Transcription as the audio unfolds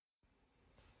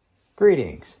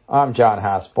Greetings, I'm John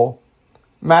Haspel.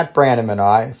 Matt Branham and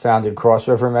I founded Cross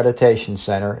River Meditation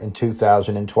Center in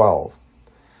 2012.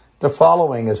 The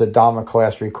following is a Dharma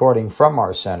class recording from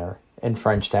our center in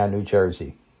Frenchtown, New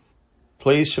Jersey.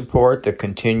 Please support the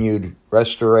continued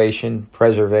restoration,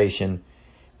 preservation,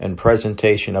 and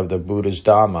presentation of the Buddha's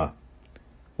Dharma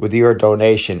with your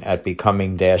donation at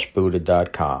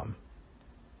becoming-buddha.com.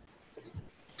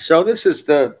 So this is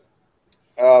the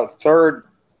third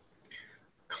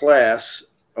class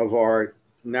of our,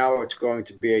 now it's going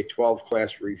to be a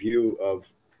 12-class review of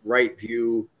right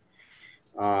view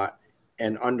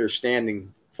and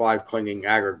understanding 5 clinging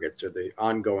aggregates, or the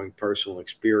ongoing personal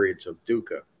experience of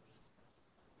dukkha.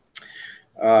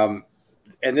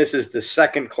 And this is the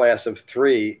second class of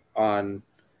 3 on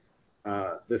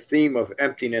the theme of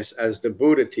emptiness as the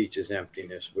Buddha teaches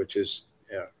emptiness, which is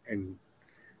in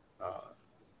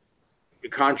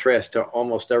contrast to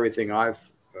almost everything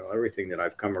that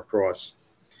I've come across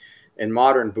in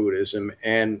modern Buddhism.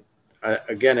 And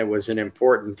again, it was an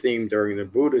important theme during the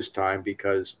Buddha's time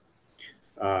because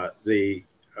the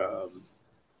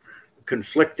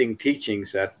conflicting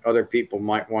teachings that other people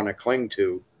might want to cling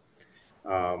to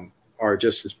are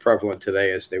just as prevalent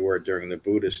today as they were during the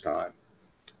Buddha's time.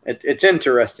 It's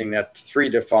interesting that 3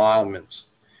 defilements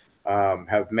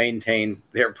have maintained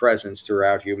their presence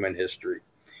throughout human history.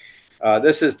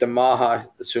 This is the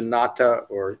Maha-Shunyata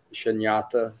or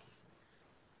Shunyata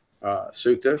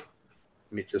Sutta.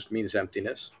 It just means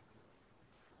emptiness.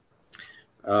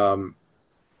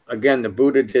 Again, the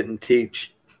Buddha didn't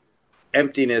teach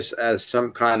emptiness as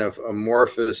some kind of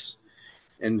amorphous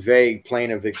and vague plane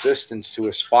of existence to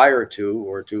aspire to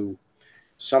or to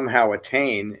somehow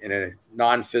attain in a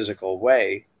non-physical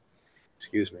way.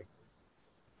 Excuse me.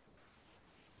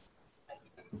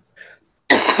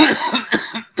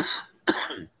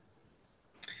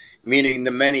 Meaning the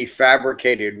many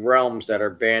fabricated realms that are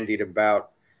bandied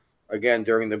about, again,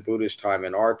 during the Buddha's time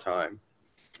and our time.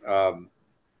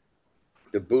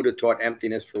 The Buddha taught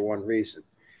emptiness for one reason: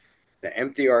 to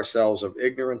empty ourselves of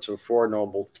ignorance of Four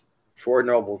Noble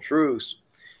Truths,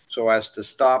 so as to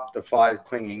stop the 5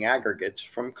 clinging aggregates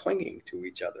from clinging to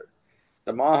each other.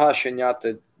 The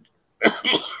Maha-Shunyata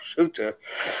Sutta,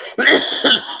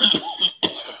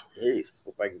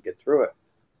 hope I can get through it.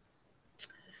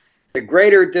 The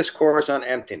greater discourse on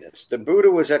emptiness. The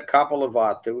Buddha was at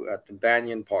Kapilavatthu at the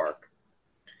Banyan Park.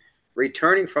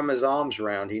 Returning from his alms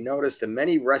round, he noticed the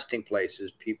many resting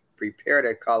places prepared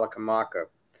at Kalakamaka.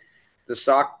 The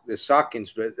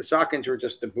Sakyans were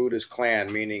just the Buddha's clan,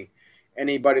 meaning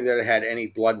anybody that had any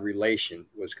blood relation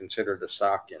was considered a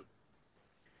Sakyan.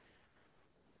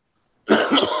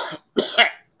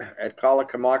 At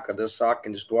Kalakamaka, the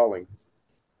Sakyans' dwelling,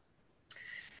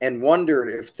 and wondered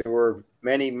if there were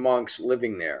many monks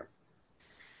living there.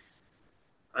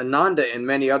 Ananda and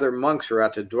many other monks were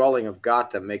at the dwelling of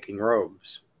Gata making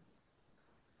robes.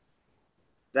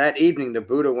 That evening, the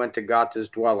Buddha went to Gata's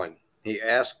dwelling. He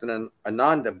asked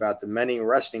Ananda about the many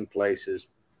resting places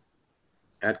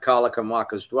at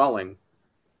Kalakamaka's dwelling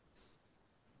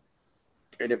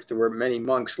and if there were many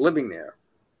monks living there.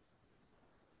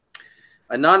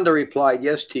 Ananda replied,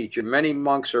 "Yes, teacher, many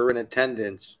monks are in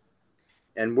attendance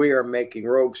and we are making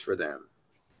robes for them."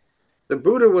 The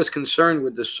Buddha was concerned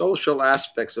with the social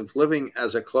aspects of living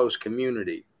as a close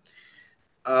community.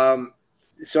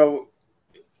 So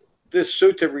this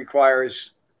sutta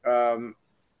requires a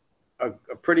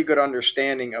pretty good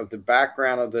understanding of the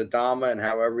background of the Dhamma and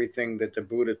how everything that the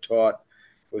Buddha taught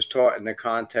was taught in the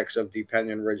context of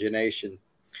dependent origination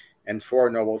and Four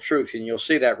Noble Truths. And you'll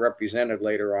see that represented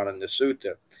later on in the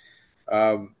sutta.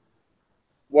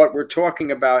 What we're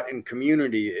talking about in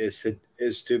community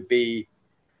is to be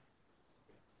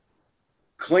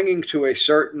clinging to a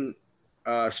certain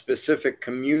specific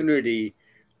community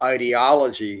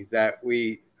ideology that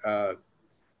we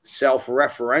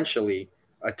self-referentially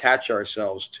attach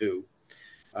ourselves to.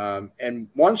 And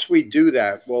once we do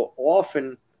that, we'll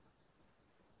often,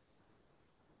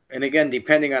 and again,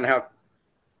 depending on how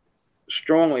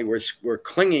strongly we're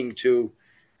clinging to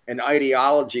an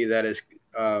ideology that is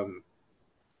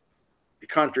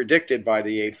contradicted by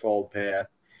the Eightfold Path,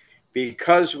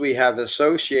 because we have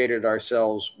associated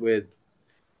ourselves with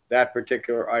that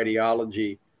particular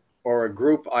ideology or a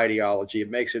group ideology, it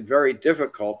makes it very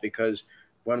difficult, because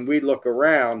when we look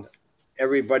around,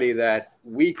 everybody that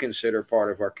we consider part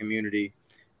of our community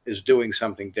is doing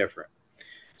something different.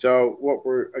 So what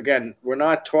we're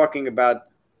not talking about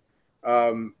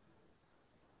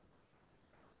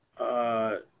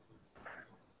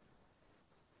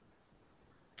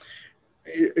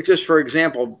just for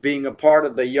example, being a part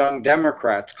of the Young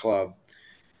Democrats Club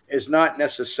is not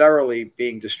necessarily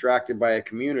being distracted by a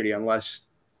community unless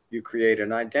you create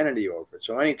an identity over it.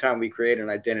 So anytime we create an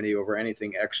identity over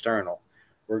anything external,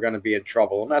 we're going to be in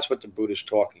trouble. And that's what the Buddha is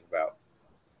talking about.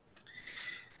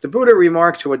 The Buddha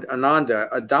remarked to Ananda,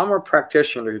 a Dhamma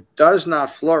practitioner does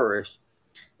not flourish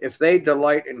if they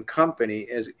delight in company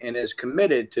and is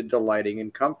committed to delighting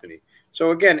in company.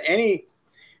 So again, any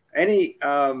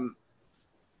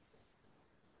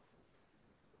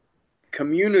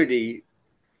community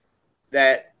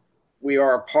that we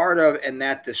are a part of and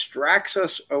that distracts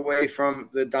us away from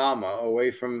the Dhamma,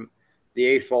 away from the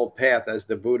Eightfold Path as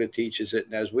the Buddha teaches it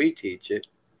and as we teach it,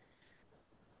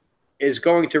 is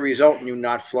going to result in you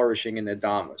not flourishing in the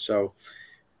Dhamma. So,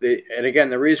 and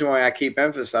again, the reason why I keep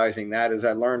emphasizing that is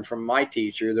I learned from my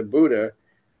teacher, the Buddha,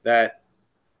 that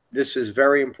this is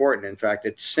very important. In fact,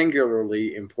 it's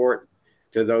singularly important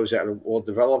to those that will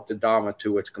develop the Dhamma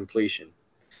to its completion.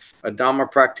 A Dhamma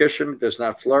practitioner does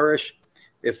not flourish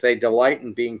if they delight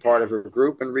in being part of a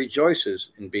group and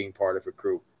rejoices in being part of a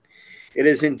group. It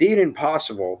is indeed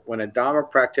impossible when a Dhamma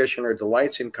practitioner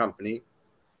delights in company,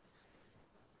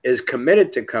 is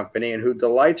committed to company, and who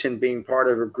delights in being part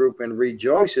of a group and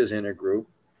rejoices in a group,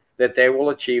 that they will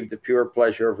achieve the pure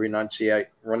pleasure of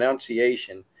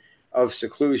renunciation, of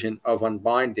seclusion, of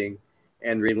unbinding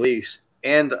and release,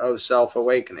 and of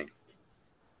self-awakening.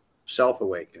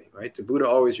 Self-awakening, right? The Buddha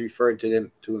always referred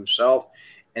to himself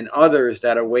and others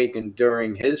that awakened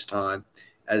during his time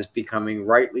as becoming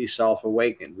rightly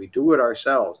self-awakened. We do it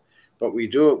ourselves, but we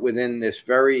do it within this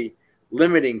very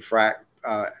limiting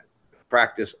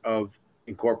practice of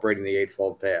incorporating the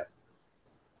Eightfold Path.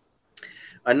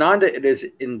 Ananda, it is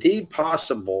indeed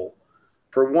possible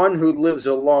for one who lives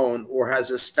alone or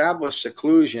has established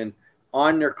seclusion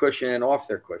on their cushion and off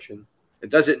their cushion. It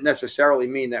doesn't necessarily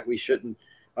mean that we shouldn't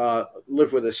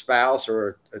live with a spouse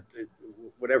or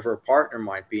whatever a partner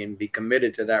might be and be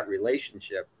committed to that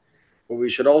relationship. But we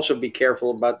should also be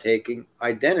careful about taking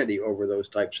identity over those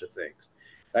types of things.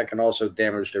 That can also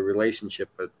damage the relationship,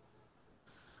 but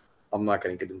I'm not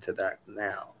going to get into that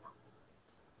now.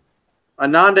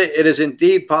 Ananda, it is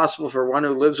indeed possible for one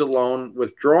who lives alone,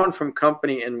 withdrawn from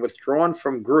company and withdrawn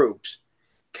from groups,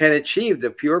 can achieve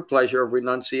the pure pleasure of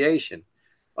renunciation,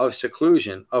 of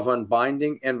seclusion, of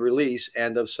unbinding and release,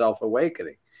 and of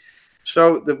self-awakening.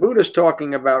 So the Buddha is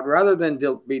talking about, rather than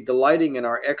be delighting in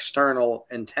our external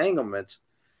entanglements,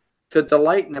 to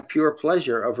delight in the pure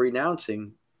pleasure of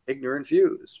renouncing ignorant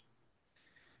views.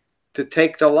 To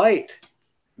take delight,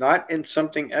 not in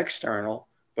something external,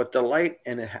 but delight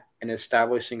in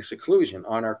establishing seclusion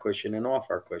on our cushion and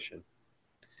off our cushion.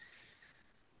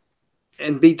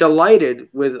 And be delighted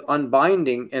with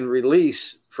unbinding and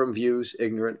release from views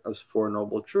ignorant of Four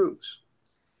Noble Truths.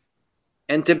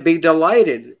 And to be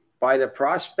delighted by the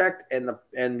prospect and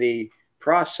the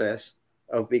process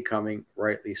of becoming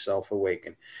rightly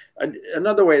self-awakened.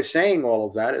 Another way of saying all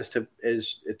of that is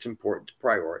it's important to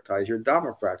prioritize your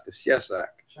Dhamma practice. Yes, Zach?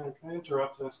 John, can I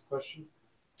interrupt and ask a question?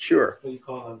 Sure. Well, you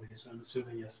called on me, so I'm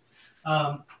assuming yes.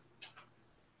 I'm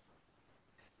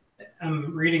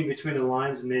reading between the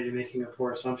lines and maybe making a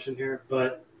poor assumption here,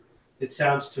 but it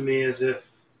sounds to me as if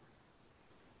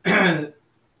the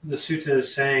sutta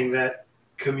is saying that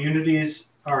communities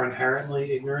are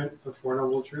inherently ignorant of Four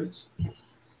Noble Truths?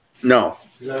 No.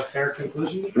 Is that a fair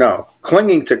conclusion? No.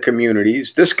 Clinging to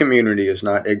communities, this community is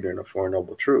not ignorant of Four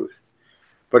Noble Truths.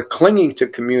 But clinging to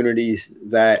communities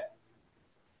that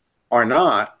are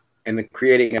not, and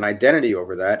creating an identity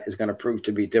over that, is going to prove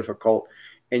to be difficult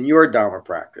in your Dhamma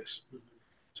practice.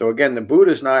 So again, the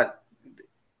Buddha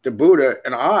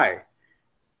and I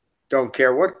don't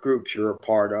care what groups you're a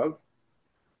part of,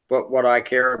 but what I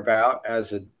care about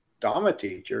as a Dhamma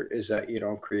teacher is that you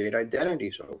don't create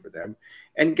identities over them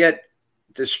and get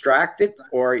distracted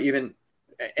or even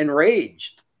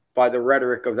enraged by the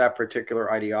rhetoric of that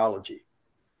particular ideology.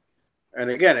 And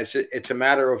again, it's a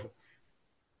matter of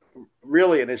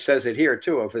really, and it says it here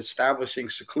too, of establishing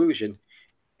seclusion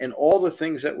in all the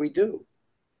things that we do.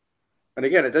 And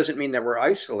again, it doesn't mean that we're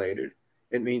isolated.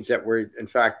 It means that we're, in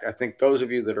fact, I think those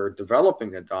of you that are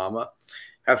developing the Dhamma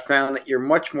have found that you're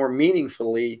much more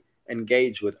meaningfully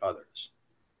engaged with others.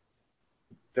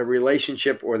 The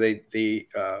relationship or the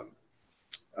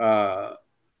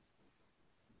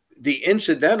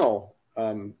incidental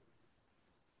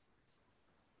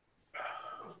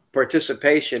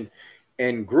participation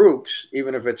in groups,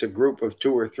 even if it's a group of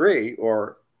 2 or 3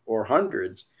 or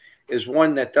hundreds, is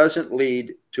one that doesn't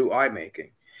lead to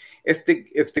eye-making. If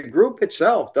the group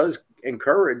itself does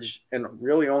encourage and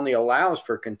really only allows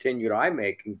for continued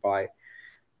eye-making by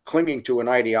clinging to an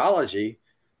ideology,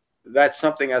 that's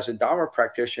something as a Dhamma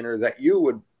practitioner that you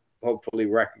would hopefully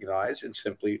recognize and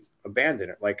simply abandon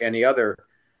it, like any other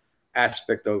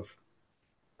aspect of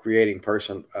creating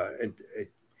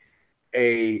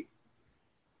a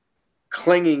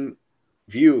clinging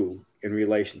view in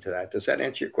relation to that. Does that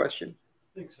answer your question?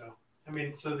 I think so. I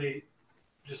mean, so if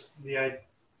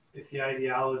the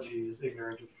ideology is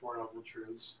ignorant of Four Noble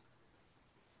Truths,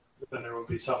 then there will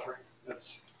be suffering.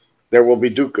 There will be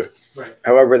dukkha, right.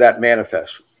 However that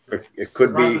manifests. Right. It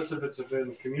could regardless if it's within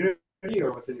the community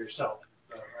or within yourself,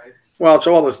 right? Well, it's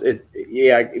all this.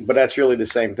 Yeah, but that's really the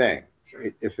same thing.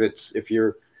 Sure. If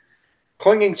you're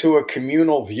clinging to a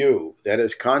communal view that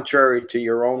is contrary to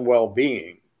your own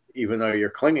well-being, even though you're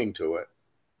clinging to it,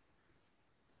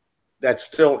 that's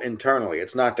still internally.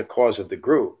 It's not the cause of the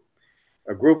group.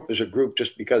 A group is a group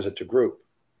just because it's a group.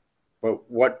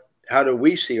 But how do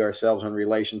we see ourselves in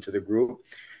relation to the group?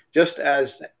 Just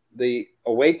as the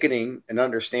awakening and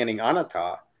understanding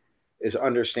anatta is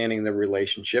understanding the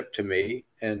relationship to me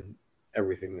and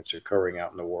everything that's occurring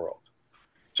out in the world.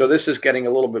 So this is getting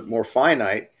a little bit more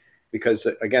finite because,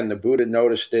 again, the Buddha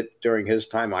noticed it during his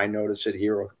time. I notice it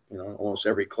here, almost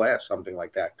every class, something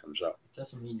like that comes up. It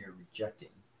doesn't mean you're rejecting.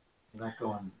 You're not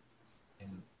going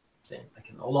and saying, I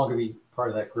can no longer be part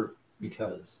of that group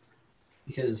because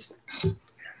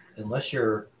unless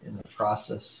you're in the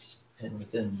process and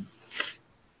within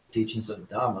teachings of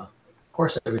the Dhamma, of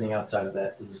course, everything outside of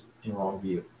that is in wrong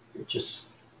view. It's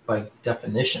just by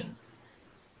definition.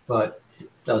 But it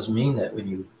does mean that when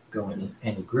you go in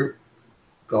any group,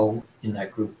 go in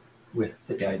that group with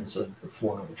the guidance of the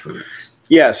Four Noble Truths.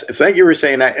 Yes, thank you for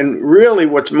saying that. And really,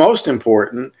 what's most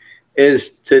important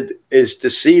is to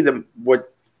see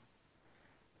what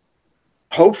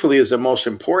hopefully is the most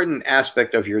important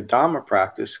aspect of your Dhamma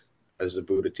practice, as the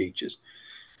Buddha teaches.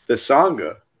 The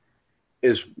Sangha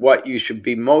is what you should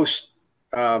be most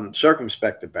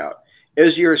circumspect about.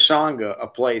 Is your Sangha a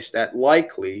place that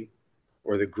likely,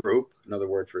 or the group, another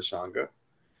word for Sangha,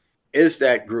 is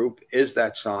that group, is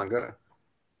that Sangha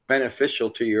beneficial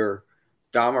to your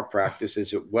Dhamma practice?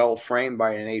 Is it well framed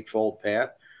by an Eightfold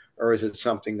Path, or is it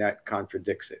something that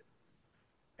contradicts it?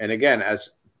 And again,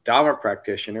 as Dhamma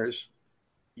practitioners,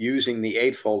 using the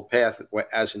Eightfold Path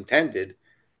as intended,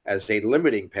 as a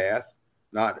limiting path,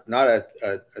 not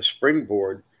a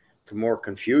springboard to more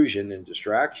confusion and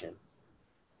distraction,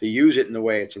 to use it in the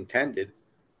way it's intended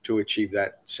to achieve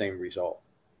that same result.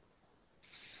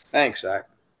 Thanks, Zach.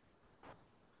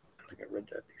 I think I read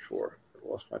that before. I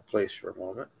lost my place for a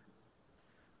moment.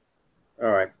 All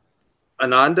right.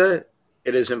 Ananda,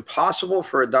 it is impossible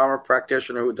for a Dharma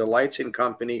practitioner who delights in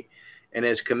company and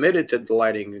is committed to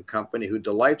delighting in company, who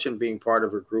delights in being part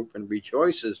of a group and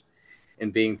rejoices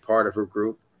in being part of a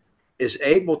group, is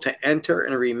able to enter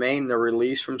and remain the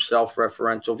release from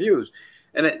self-referential views.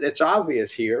 And it's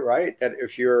obvious here, right, that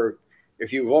if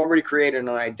you've already created an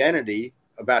identity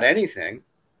about anything,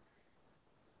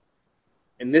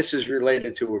 and this is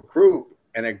related to a group,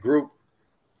 and a group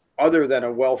other than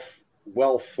a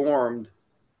well-informed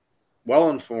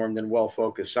and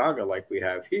well-focused Sangha like we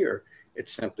have here,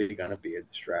 it's simply going to be a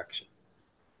distraction.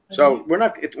 So we're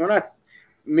not.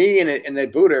 Me and the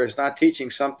Buddha is not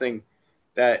teaching something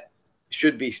that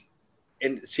should be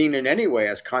seen in any way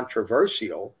as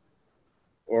controversial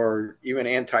or even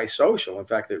antisocial. In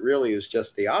fact, it really is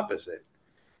just the opposite.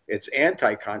 It's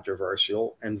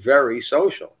anti-controversial and very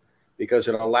social, because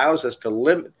it allows us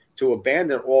to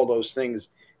abandon all those things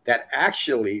that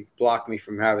actually block me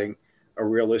from having a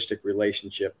realistic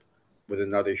relationship with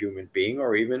another human being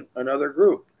or even another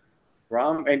group.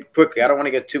 Ram, and quickly, I don't want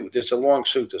to get it's a long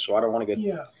sutta, so I don't want to get...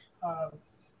 Yeah.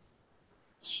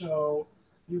 So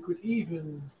you could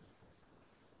even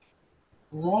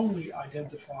wrongly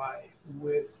identify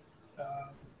with a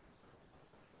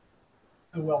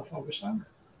well-focused Sangha.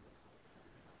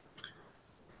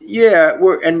 Yeah,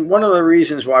 and one of the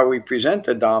reasons why we present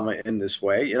the Dhamma in this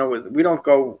way, we don't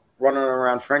go running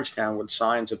around Frenchtown with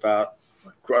signs about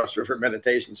Cross River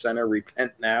Meditation Center,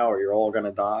 repent now or you're all going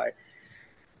to die.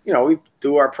 We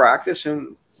do our practice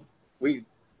and we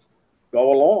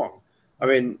go along. I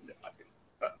mean,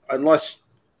 unless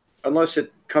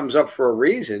it comes up for a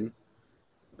reason,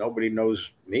 nobody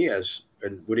knows me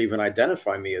and would even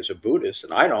identify me as a Buddhist,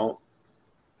 and I don't.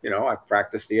 I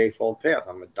practice the Eightfold Path.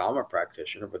 I'm a Dhamma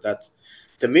practitioner, but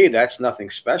to me, that's nothing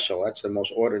special. That's the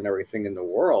most ordinary thing in the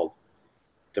world,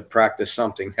 to practice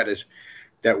something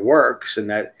that works and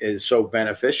that is so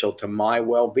beneficial to my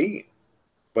well-being.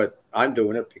 But I'm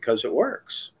doing it because it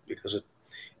works, because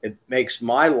it makes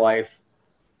my life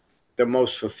the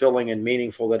most fulfilling and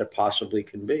meaningful that it possibly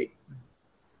can be.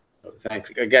 So thanks.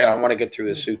 Again, I want to get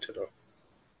through the sutta, though.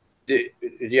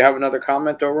 Did you have another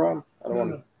comment, though, Ron?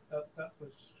 No, that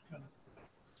was kind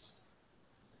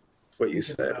what you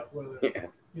thinking said. about whether,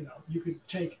 Yeah. you could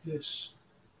take this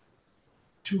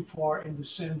too far in the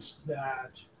sense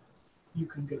that you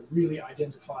can get really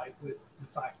identified with the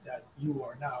fact that you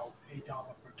are now a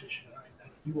Dharma practitioner and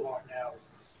that you are now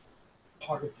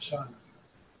part of the Sangha.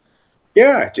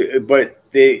 Yeah, but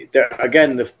the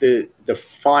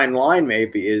fine line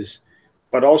maybe is,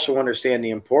 but also understand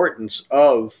the importance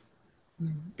of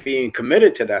being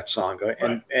committed to that Sangha.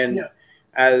 And Yeah.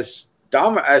 as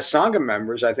Sangha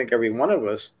members, I think every one of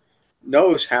us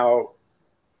knows how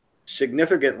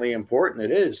significantly important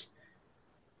it is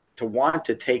to want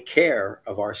to take care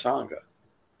of our Sangha.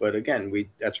 But again,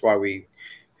 that's why we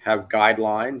have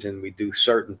guidelines and we do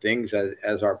certain things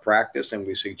as our practice, and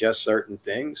we suggest certain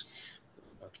things.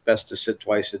 It's best to sit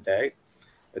twice a day,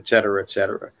 et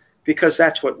cetera, because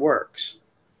that's what works.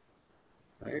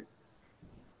 Right?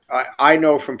 I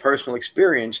know from personal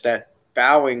experience that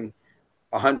bowing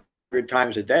 100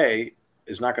 times a day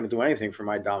is not going to do anything for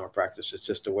my Dhamma practice. It's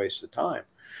just a waste of time.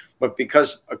 But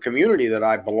because a community that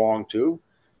I belong to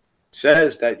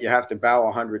says that you have to bow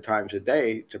 100 times a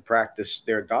day to practice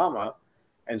their Dhamma,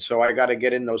 and so I got to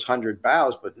get in those 100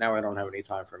 bows, but now I don't have any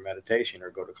time for meditation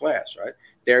or go to class, right?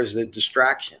 There's the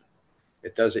distraction.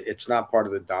 It's not part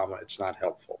of the Dhamma. It's not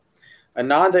helpful.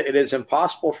 Ananda, it is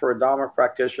impossible for a Dhamma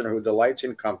practitioner who delights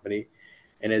in company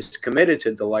and is committed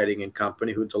to delighting in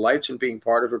company, who delights in being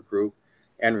part of a group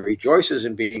and rejoices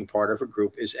in being part of a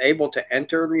group, is able to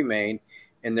enter and remain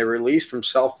in the release from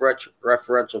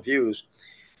self-referential views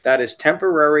that is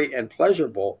temporary and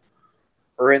pleasurable,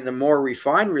 or in the more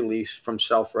refined release from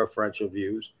self-referential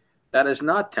views that is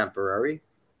not temporary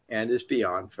and is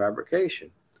beyond fabrication.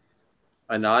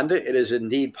 Ananda, it is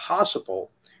indeed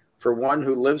possible for one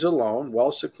who lives alone,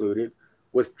 well secluded,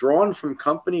 withdrawn from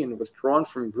company and withdrawn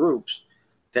from groups,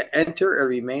 to enter and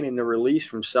remain in the release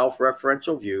from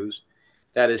self-referential views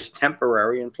that is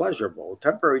temporary and pleasurable.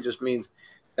 Temporary just means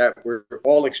that we're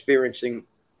all experiencing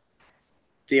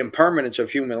the impermanence of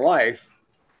human life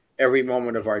every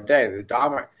moment of our day. The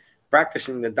Dhamma,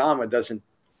 practicing the Dhamma doesn't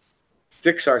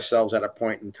fix ourselves at a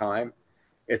point in time.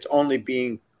 It's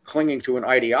only clinging to an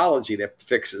ideology that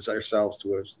fixes ourselves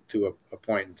to a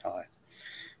point in time.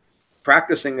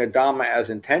 Practicing the Dhamma as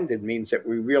intended means that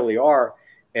we really are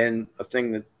in a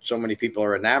thing that so many people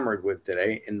are enamored with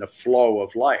today, in the flow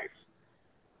of life.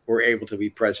 We're able to be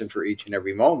present for each and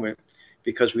every moment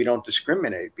because we don't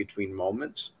discriminate between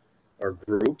moments or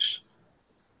groups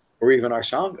or even our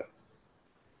Sangha.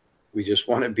 We just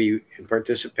want to be and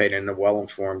participate in a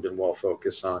well-informed and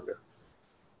well-focused Sangha.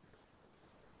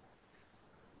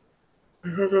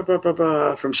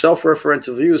 From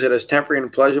self-referential views that is temporary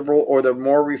and pleasurable, or the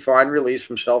more refined release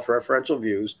from self-referential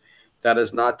views that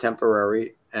is not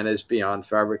temporary and is beyond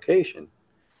fabrication.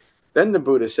 Then the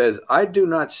Buddha says, I do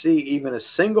not see even a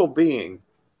single being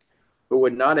who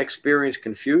would not experience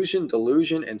confusion,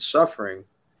 delusion, and suffering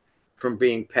from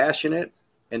being passionate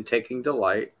and taking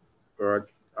delight or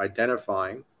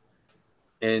identifying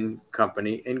in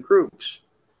company in groups.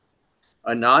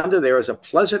 Ananda, there is a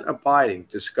pleasant abiding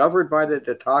discovered by the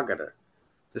Tathagata,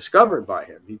 discovered by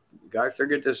him. The guy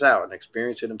figured this out and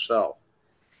experienced it himself.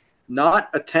 Not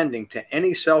attending to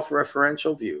any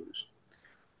self-referential views,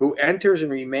 who enters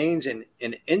and remains in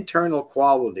an internal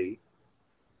quality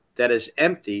that is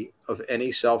empty of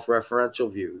any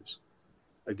self-referential views.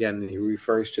 Again, he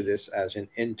refers to this as an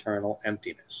internal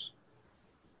emptiness,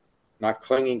 not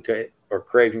clinging to it or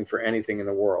craving for anything in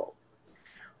the world.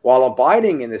 While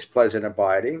abiding in this pleasant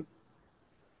abiding,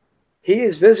 he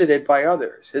is visited by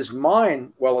others. His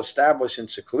mind, well established in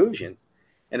seclusion,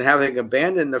 and having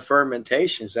abandoned the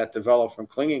fermentations that develop from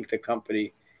clinging to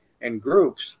company and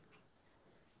groups,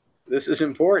 this is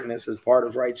important. This is part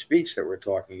of right speech that we're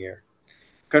talking here.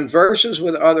 Converses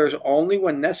with others only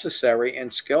when necessary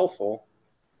and skillful,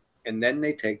 and then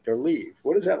they take their leave.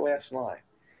 What is that last line?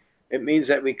 It means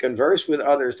that we converse with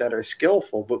others that are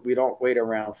skillful, but we don't wait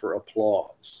around for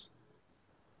applause.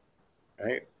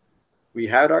 Right? We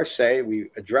had our say, we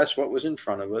address what was in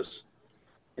front of us,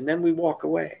 and then we walk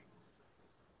away.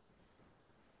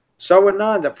 So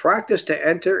Ananda, practice to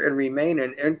enter and remain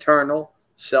in internal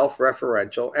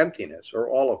self-referential emptiness, or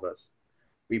all of us.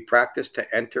 We practice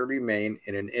to enter and remain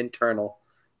in an internal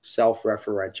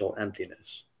self-referential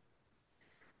emptiness.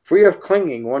 Free of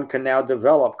clinging, one can now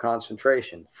develop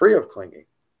concentration. Free of clinging,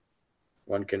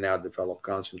 one can now develop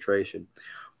concentration.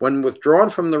 When withdrawn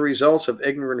from the results of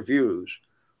ignorant views,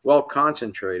 well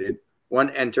concentrated, one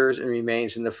enters and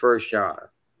remains in the first jhana.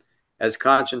 As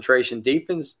concentration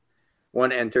deepens,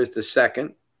 one enters the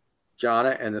second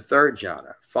jhana and the third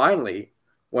jhana. Finally,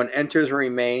 one enters and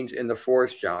remains in the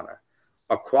fourth jhana,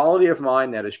 a quality of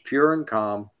mind that is pure and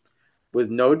calm, with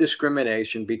no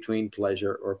discrimination between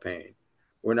pleasure or pain.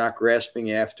 We're not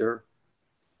grasping after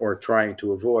or trying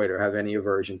to avoid or have any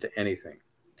aversion to anything.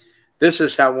 This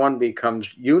is how one becomes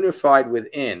unified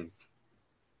within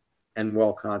and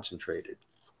well concentrated.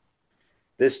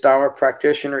 This Dharma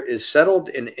practitioner is settled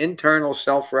in internal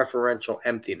self-referential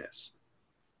emptiness.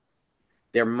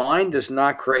 Their mind does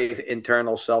not crave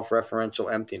internal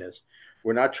self-referential emptiness.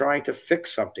 We're not trying to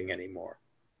fix something anymore.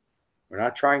 We're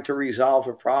not trying to resolve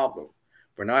a problem.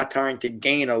 We're not trying to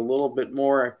gain a little bit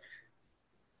more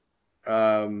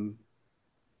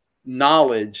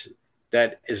knowledge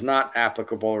that is not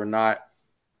applicable or not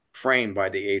framed by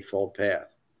the Eightfold Path.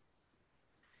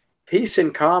 Peace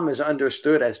and calm is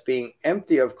understood as being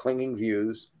empty of clinging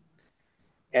views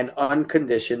and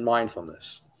unconditioned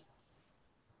mindfulness.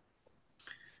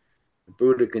 The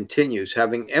Buddha continues,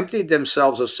 having emptied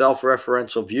themselves of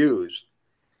self-referential views,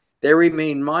 they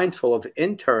remain mindful of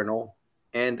internal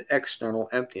and external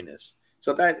emptiness.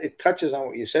 So that it touches on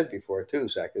what you said before too,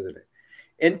 Zach, isn't it?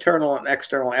 Internal and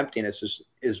external emptiness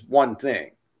is one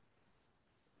thing,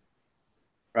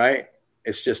 right?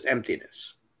 It's just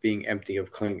emptiness, being empty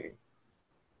of clinging.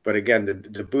 But again,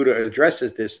 the Buddha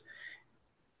addresses this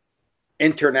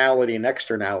internality and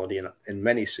externality in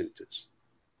many suttas.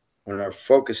 When our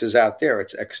focus is out there,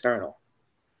 it's external.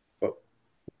 But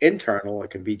internal, it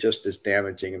can be just as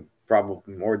damaging and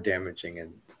probably more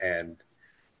damaging and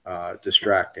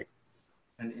distracting.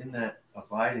 And in that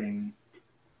abiding,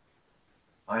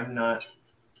 I'm not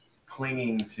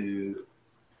clinging to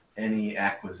any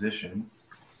acquisition,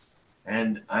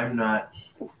 and I'm not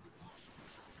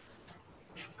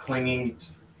clinging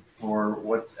for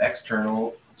what's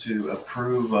external to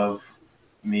approve of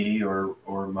me or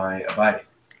my abiding.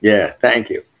 Yeah, thank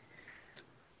you.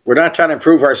 We're not trying to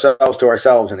prove ourselves to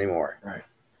ourselves anymore. Right.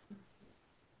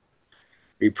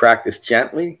 We practice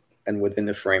gently and within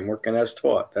the framework and as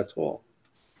taught. That's all.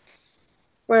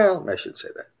 Well, I should say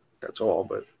that. That's all,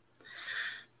 but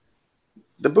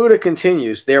the Buddha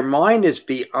continues, their mind is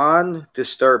beyond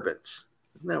disturbance.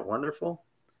 Isn't that wonderful?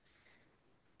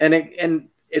 And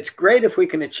it's great if we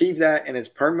can achieve that in its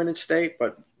permanent state,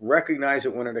 but recognize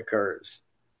it when it occurs,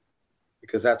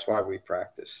 because that's why we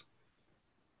practice.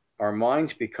 Our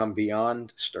minds become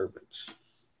beyond disturbance.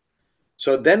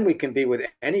 So then we can be with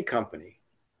any company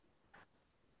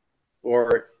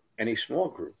or any small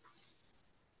group,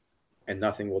 and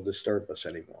nothing will disturb us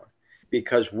anymore,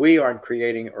 because we aren't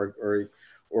creating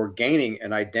or gaining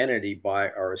an identity by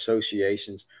our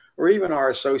associations, or even our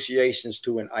associations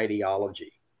to an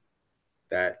ideology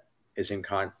that is in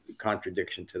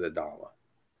contradiction to the Dhamma.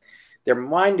 Their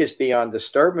mind is beyond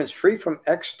disturbance, free from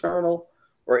external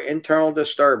or internal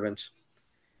disturbance.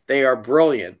 They are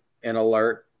brilliant and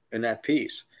alert and at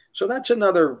peace. So that's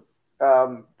another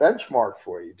benchmark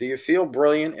for you. Do you feel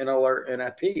brilliant and alert and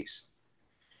at peace?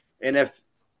 And if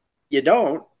you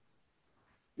don't,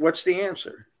 what's the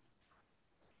answer?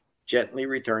 Gently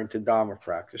return to Dhamma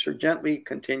practice, or gently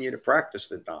continue to practice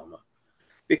the Dhamma.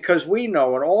 Because we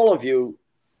know, and all of you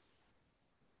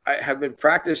have been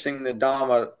practicing the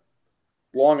Dhamma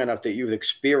long enough that you've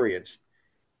experienced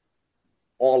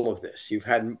all of this. You've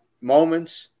had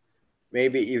moments,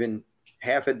 maybe even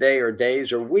half a day or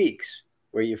days or weeks,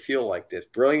 where you feel like this,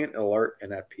 brilliant, alert,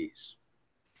 and at peace.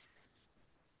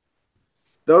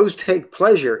 Those take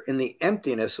pleasure in the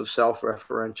emptiness of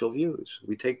self-referential views.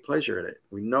 We take pleasure in it.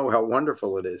 We know how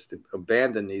wonderful it is to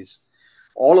abandon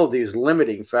all of these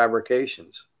limiting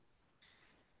fabrications.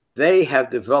 They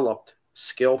have developed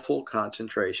skillful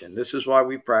concentration. This is why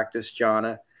we practice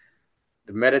jhana,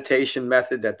 the meditation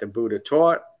method that the Buddha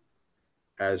taught,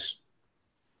 as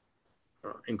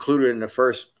included in the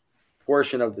first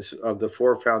portion of the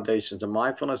four foundations of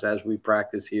mindfulness, as we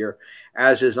practice here,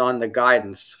 as is on the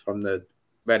guidance from the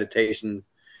meditation,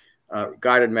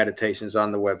 guided meditations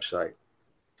on the website.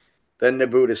 Then the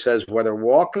Buddha says, whether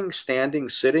walking, standing,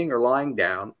 sitting, or lying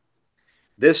down,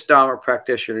 this Dhamma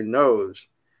practitioner knows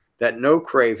that no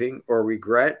craving or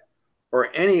regret or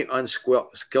any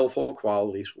unskillful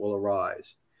qualities will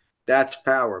arise. That's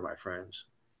power, my friends.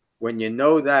 When you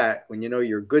know that, when you know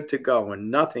you're good to go and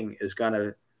nothing is going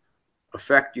to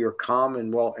affect your calm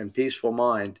and peaceful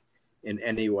mind in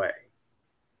any way,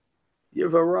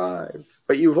 you've arrived.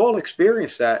 But you've all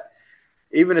experienced that.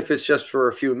 Even if it's just for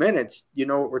a few minutes, you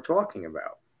know what we're talking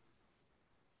about.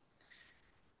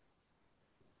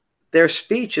 Their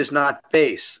speech is not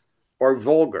base or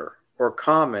vulgar or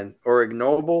common or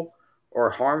ignoble or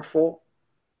harmful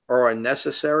or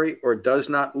unnecessary, or does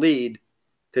not lead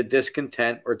to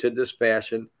discontent or to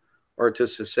dispassion or to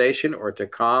cessation or to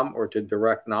calm or to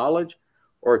direct knowledge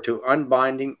or to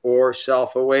unbinding or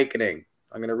self-awakening.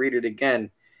 I'm going to read it again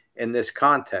in this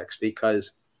context,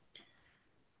 because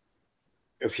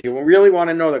if you really want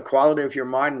to know the quality of your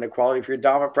mind and the quality of your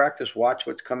Dhamma practice, watch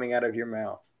what's coming out of your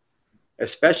mouth,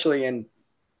 especially in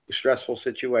stressful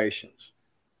situations,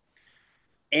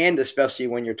 and especially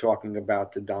when you're talking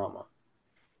about the Dhamma.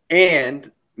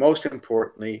 And most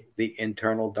importantly, the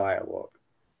internal dialogue.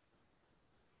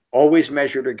 Always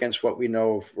measured against what we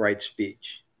know of right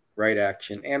speech, right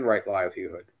action, and right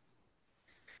livelihood.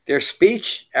 Their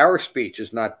speech, our speech,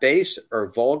 is not base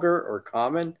or vulgar or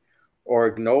common or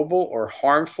ignoble or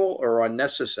harmful or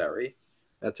unnecessary.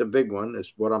 That's a big one,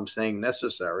 is what I'm saying,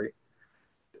 necessary.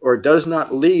 Or does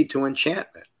not lead to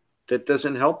enchantment. That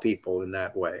doesn't help people in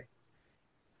that way.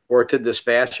 Or to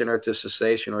dispassion, or to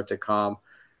cessation, or to calm,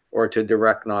 or to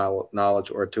direct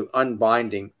knowledge, or to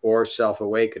unbinding, or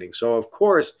self-awakening. So, of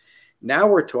course, now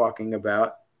we're talking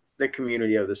about the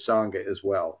community of the Sangha as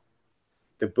well.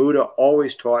 The Buddha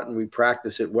always taught, and we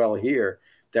practice it well here,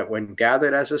 that when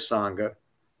gathered as a Sangha,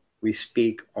 we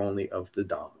speak only of the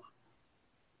Dhamma.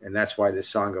 And that's why the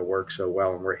Sangha works so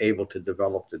well, and we're able to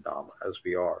develop the Dhamma as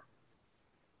we are.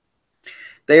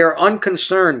 They are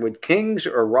unconcerned with kings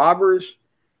or robbers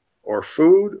or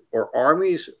food or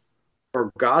armies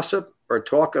or gossip or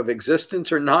talk of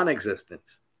existence or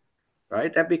non-existence,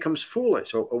 right? That becomes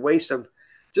foolish, or a waste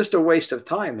of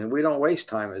time, and we don't waste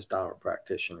time as Dhamma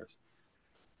practitioners.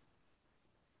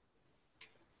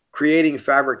 Creating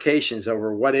fabrications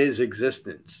over what is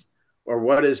existence or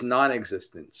what is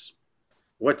non-existence.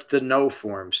 What's the no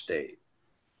form state,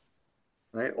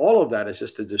 right? All of that is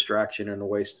just a distraction and a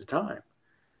waste of time.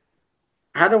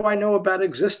 How do I know about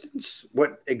existence?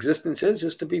 What existence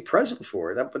is to be present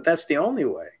for it, but that's the only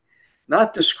way.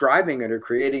 Not describing it or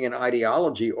creating an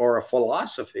ideology or a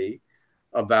philosophy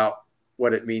about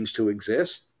what it means to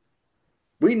exist.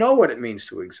 We know what it means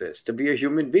to exist, to be a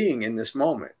human being in this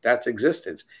moment. That's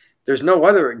existence. There's no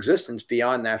other existence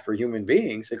beyond that for human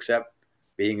beings except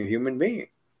being a human being.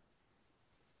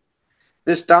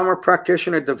 This Dhamma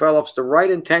practitioner develops the right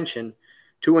intention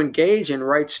to engage in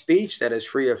right speech that is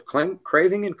free of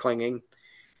craving and clinging,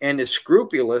 and is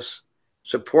scrupulous,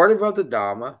 supportive of the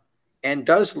Dhamma, and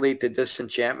does lead to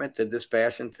disenchantment, to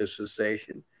dispassion, to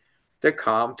cessation, to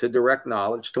calm, to direct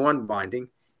knowledge, to unbinding,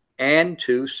 and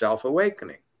to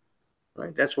self-awakening.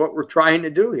 Right? That's what we're trying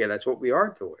to do here. That's what we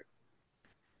are doing.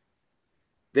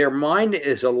 Their mind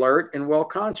is alert and well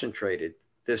concentrated.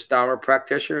 This Dhamma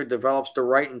practitioner develops the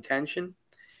right intention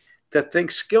to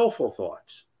think skillful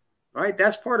thoughts. Right?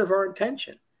 That's part of our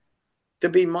intention. To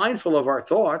be mindful of our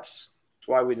thoughts. That's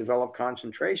why we develop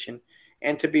concentration.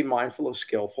 And to be mindful of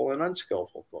skillful and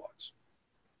unskillful thoughts.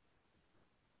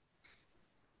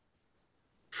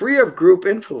 Free of group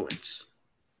influence.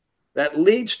 That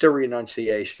leads to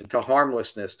renunciation, to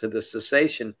harmlessness, to the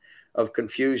cessation of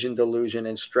confusion, delusion,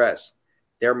 and stress.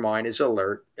 Their mind is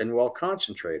alert and well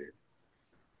concentrated.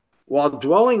 While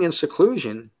dwelling in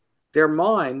seclusion, their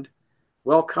mind,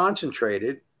 well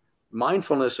concentrated,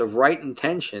 mindfulness of right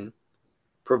intention,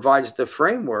 provides the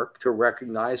framework to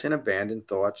recognize and abandon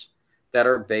thoughts that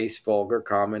are base, vulgar,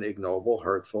 common, ignoble,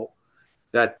 hurtful,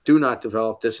 that do not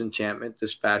develop disenchantment,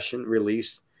 dispassion,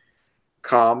 release,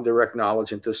 calm, direct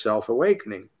knowledge into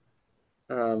self-awakening.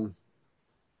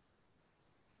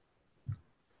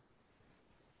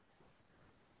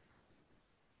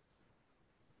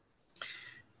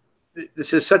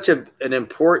 This is such an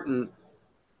important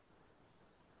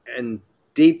and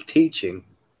deep teaching.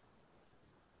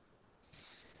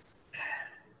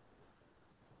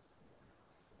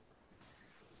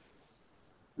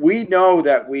 We know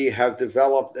that we have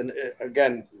developed, and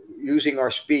again, using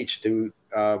our speech to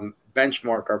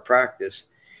benchmark our practice.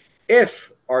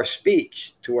 If our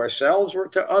speech to ourselves or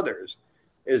to others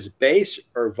is base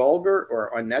or vulgar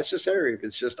or unnecessary, if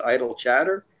it's just idle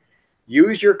chatter,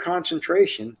 use your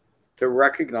concentration to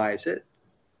recognize it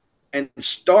and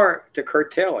start to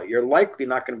curtail it. You're likely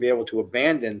not going to be able to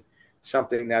abandon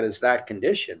something that is that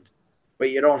conditioned,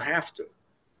 but you don't have to.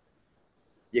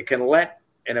 You can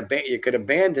you could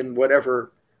abandon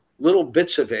whatever little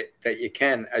bits of it that you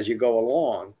can as you go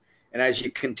along. And as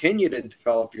you continue to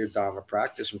develop your Dhamma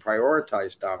practice and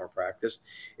prioritize Dhamma practice,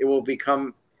 it will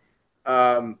become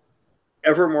ever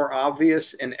more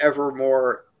obvious and ever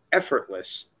more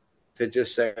effortless to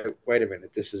just say, wait a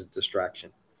minute, this is a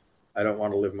distraction. I don't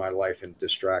want to live my life in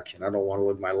distraction. I don't want to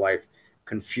live my life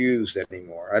confused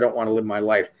anymore. I don't want to live my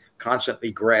life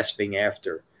constantly grasping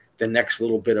after the next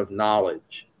little bit of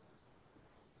knowledge.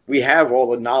 We have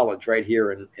all the knowledge right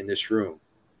here in this room,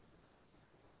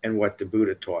 and what the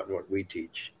Buddha taught and what we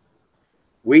teach.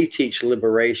 We teach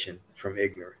liberation from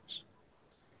ignorance.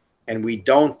 And we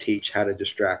don't teach how to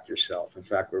distract yourself. In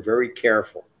fact, we're very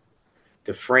careful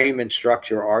to frame and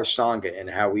structure our Sangha and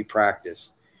how we practice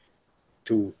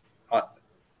to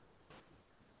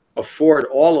afford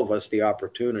all of us the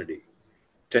opportunity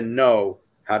to know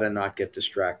how to not get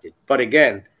distracted. But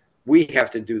again, we have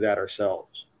to do that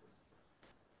ourselves.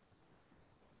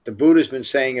 The Buddha's been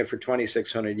saying it for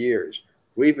 2,600 years.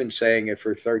 We've been saying it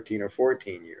for 13 or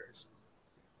 14 years.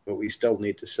 But we still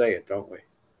need to say it, don't we?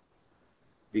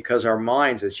 Because our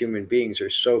minds as human beings are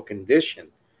so conditioned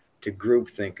to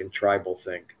groupthink and tribal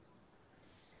think.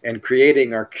 And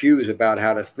creating our cues about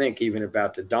how to think, even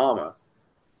about the Dhamma,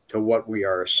 to what we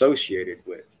are associated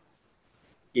with,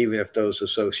 even if those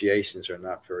associations are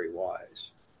not very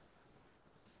wise.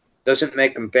 Doesn't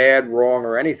make them bad, wrong,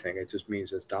 or anything. It just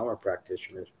means as Dhamma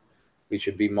practitioners, we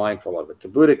should be mindful of it. The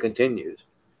Buddha continues.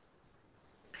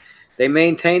 They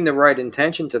maintain the right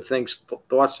intention to think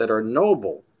thoughts that are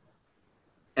noble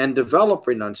and develop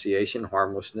renunciation,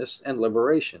 harmlessness, and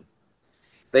liberation.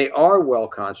 They are well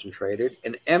concentrated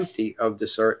and empty of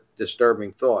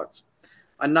disturbing thoughts.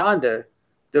 Ananda,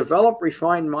 develop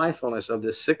refined mindfulness of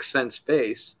the sixth sense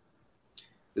base,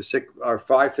 our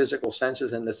five physical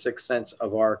senses and the sixth sense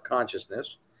of our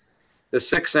consciousness, the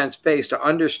sixth sense base, to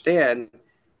understand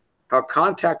how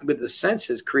contact with the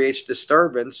senses creates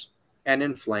disturbance and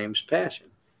inflames passion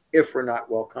if we're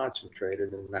not well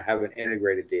concentrated and haven't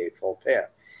integrated the Eightfold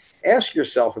Path. Ask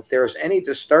yourself if there is any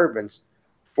disturbance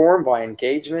formed by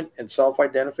engagement and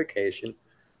self-identification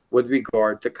with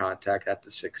regard to contact at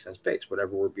the sixth sense base,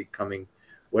 whatever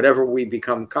we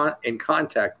become in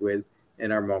contact with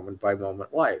in our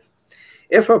moment-by-moment life.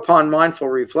 If upon mindful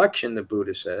reflection, the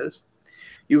Buddha says,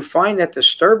 you find that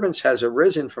disturbance has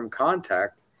arisen from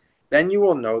contact, then you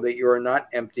will know that you are not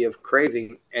empty of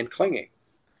craving and clinging.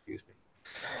 Excuse me.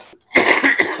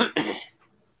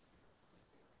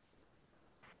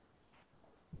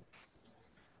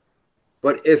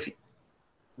 But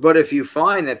if you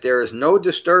find that there is no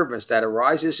disturbance that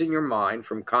arises in your mind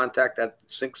from contact at the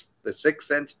sixth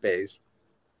sense base,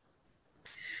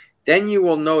 then you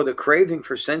will know the craving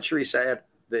for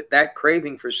that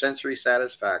craving for sensory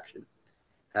satisfaction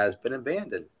has been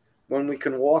abandoned. When we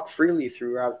can walk freely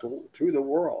through the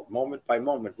world, moment by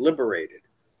moment, liberated,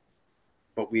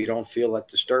 but we don't feel that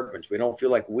disturbance. We don't feel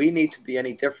like we need to be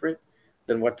any different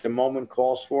than what the moment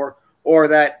calls for, or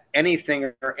that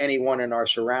anything or anyone in our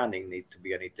surrounding needs to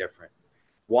be any different.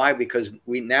 Why? Because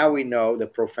we know the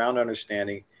profound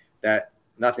understanding that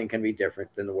nothing can be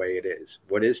different than the way it is.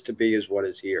 What is to be is what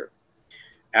is here.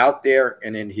 Out there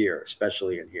and in here,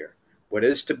 especially in here. What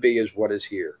is to be is what is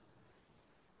here.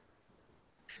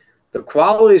 The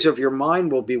qualities of your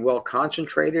mind will be well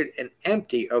concentrated and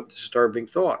empty of disturbing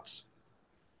thoughts.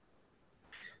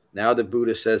 Now the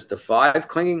Buddha says the five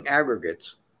clinging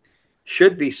aggregates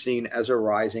should be seen as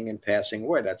arising and passing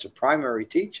away. That's a primary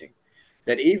teaching.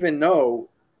 That even though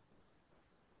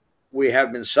we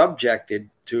have been subjected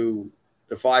to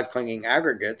the five clinging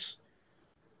aggregates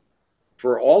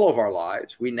for all of our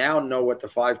lives, we now know what the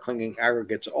five clinging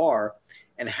aggregates are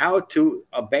and how to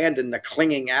abandon the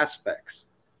clinging aspects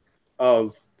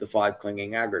of the five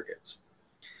clinging aggregates.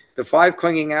 The five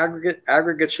clinging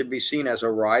aggregates should be seen as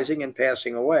arising and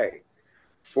passing away.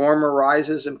 Form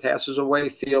arises and passes away.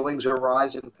 Feelings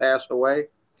arise and pass away.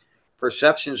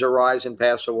 Perceptions arise and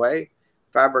pass away.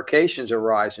 Fabrications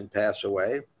arise and pass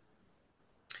away.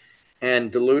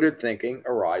 And deluded thinking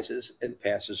arises and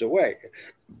passes away.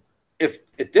 If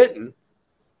it didn't,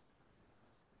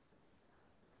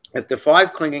 if the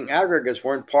five clinging aggregates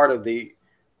weren't part of the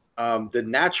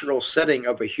natural setting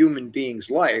of a human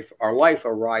being's life, our life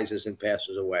arises and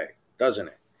passes away, doesn't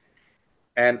it?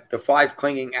 And the five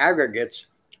clinging aggregates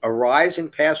arise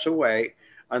and pass away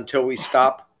until we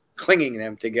stop clinging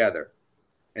them together.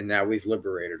 And now we've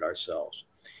liberated ourselves.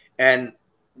 And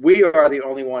we are the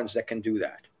only ones that can do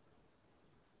that.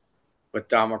 But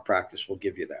Dhamma practice will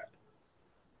give you that.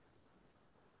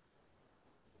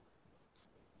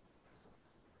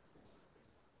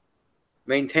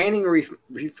 Maintaining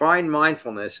refined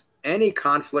mindfulness, any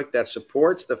conflict that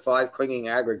supports the five clinging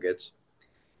aggregates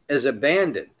is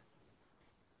abandoned.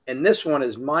 And this one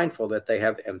is mindful that they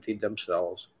have emptied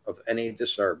themselves of any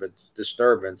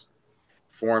disturbance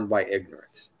formed by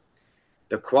ignorance.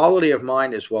 The quality of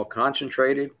mind is well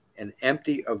concentrated and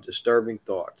empty of disturbing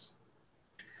thoughts.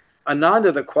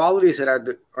 Ananda, the qualities that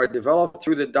are developed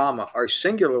through the Dhamma are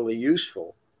singularly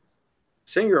useful.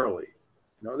 Singularly.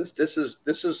 This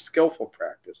is skillful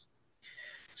practice.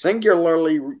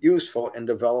 Singularly useful in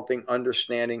developing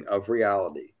understanding of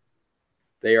reality.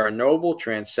 They are noble,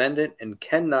 transcendent, and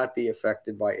cannot be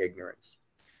affected by ignorance.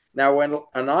 Now,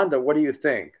 Ananda, what do you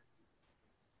think?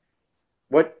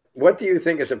 What do you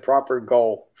think is a proper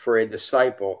goal for a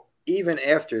disciple even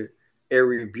after a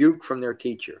rebuke from their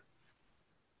teacher.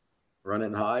 Run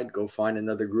and hide, go find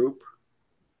another group,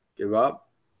 give up.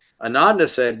 Ananda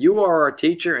said, "You are our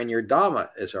teacher and your Dhamma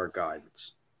is our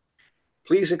guidance.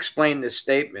 Please explain this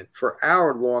statement for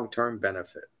our long-term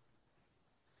benefit."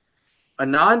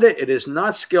 Ananda, it is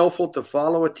not skillful to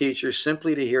follow a teacher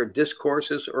simply to hear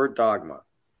discourses or dogma.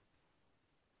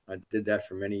 I did that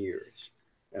for many years,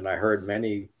 and I heard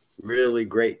many really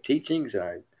great teachings, and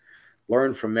I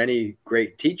learned from many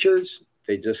great teachers.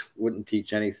 They just wouldn't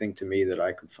teach anything to me that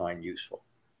I could find useful.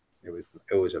 It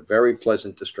was a very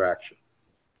pleasant distraction.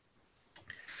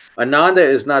 Ananda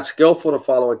is not skillful to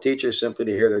follow a teacher simply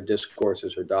to hear their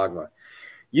discourses or dogma.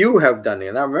 You have done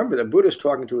it. Now remember, the Buddha's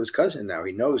talking to his cousin now.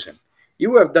 He knows him.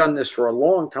 You have done this for a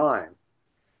long time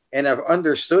and have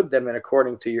understood them in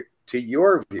according to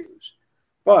your views.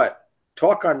 But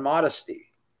talk on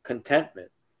modesty,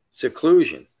 contentment,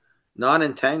 seclusion,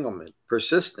 non-entanglement,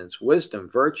 persistence, wisdom,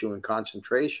 virtue, and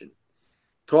concentration.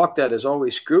 Talk that is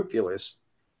always scrupulous,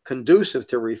 conducive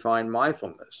to refined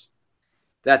mindfulness,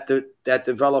 that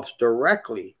develops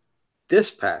directly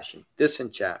dispassion,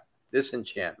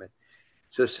 disenchantment,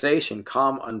 cessation,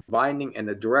 calm, unbinding, and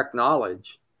the direct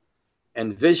knowledge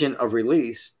and vision of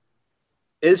release,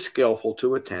 is skillful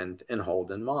to attend and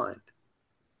hold in mind,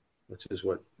 which is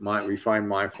what refined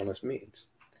mindfulness means.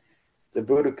 The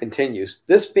Buddha continues,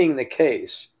 this being the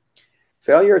case,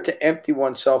 failure to empty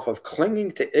oneself of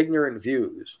clinging to ignorant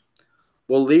views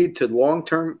will lead to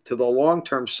the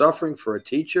long-term suffering for a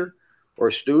teacher or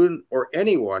student or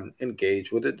anyone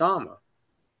engaged with the Dhamma.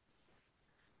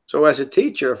 So as a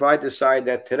teacher, if I decide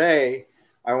that today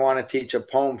I want to teach a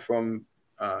poem from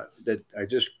that I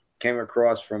just came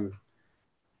across from,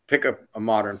 pick up a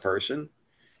modern person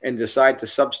and decide to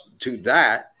substitute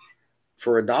that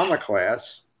for a Dhamma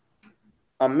class,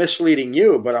 I'm misleading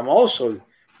you, but I'm also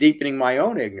deepening my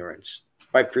own ignorance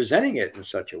by presenting it in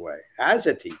such a way as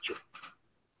a teacher.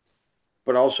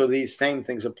 But also these same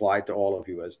things apply to all of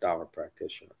you as Dhamma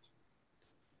practitioners.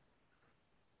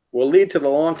 Will lead to the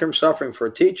long-term suffering for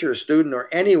a teacher, a student,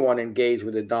 or anyone engaged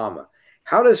with the Dhamma.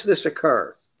 How does this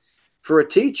occur? For a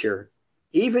teacher,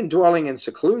 even dwelling in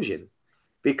seclusion,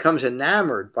 becomes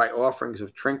enamored by offerings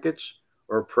of trinkets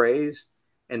or praise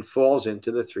and falls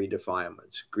into the three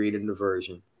defilements, greed and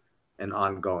aversion, and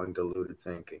ongoing deluded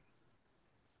thinking.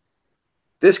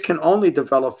 This can only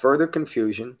develop further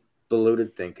confusion,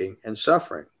 deluded thinking, and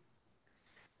suffering.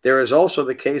 There is also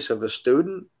the case of a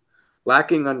student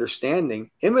lacking understanding,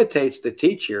 imitates the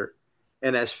teacher,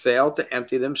 and has failed to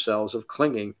empty themselves of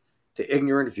clinging to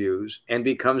ignorant views and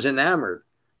becomes enamored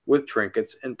with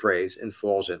trinkets and praise and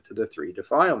falls into the three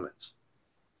defilements.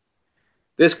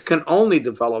 This can only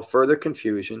develop further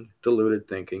confusion, deluded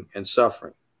thinking, and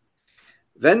suffering.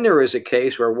 Then there is a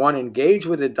case where one engaged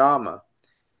with the Dhamma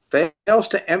fails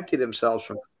to empty themselves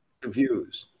from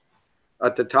views. A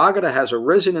Tathagata has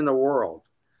arisen in the world,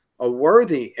 a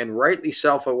worthy and rightly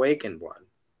self-awakened one.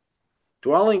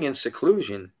 Dwelling in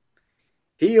seclusion,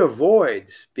 he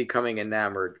avoids becoming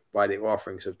enamored by the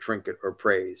offerings of trinket or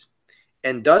praise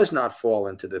and does not fall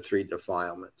into the three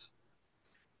defilements.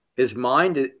 His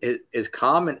mind is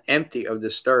calm and empty of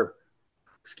disturbance.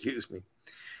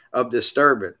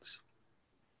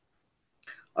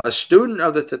 A student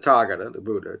of the Tathagata, the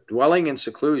Buddha, dwelling in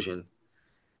seclusion,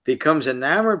 becomes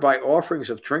enamored by offerings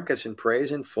of trinkets and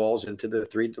praise and falls into the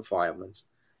three defilements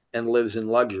and lives in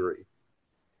luxury.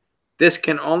 This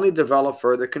can only develop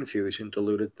further confusion,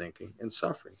 deluded thinking, and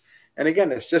suffering. And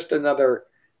again, it's just another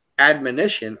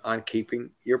admonition on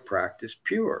keeping your practice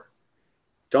pure.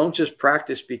 Don't just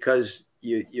practice because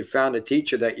you found a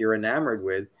teacher that you're enamored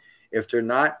with if they're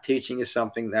not teaching you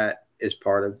something that is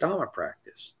part of Dhamma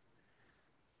practice.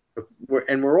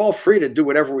 And we're all free to do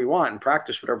whatever we want and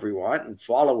practice whatever we want and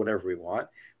follow whatever we want.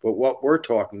 But what we're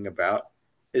talking about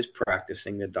is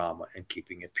practicing the Dhamma and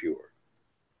keeping it pure.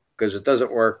 Because it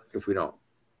doesn't work if we don't.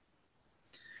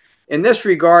 In this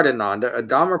regard, Ananda, a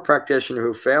Dhamma practitioner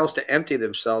who fails to empty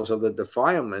themselves of the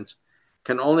defilements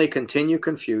can only continue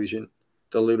confusion,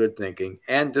 deluded thinking,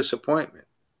 and disappointment.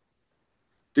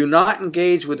 Do not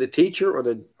engage with the teacher or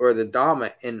the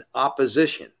Dhamma in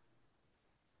opposition.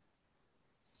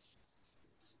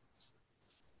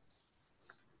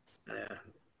 Yeah.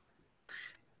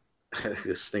 I was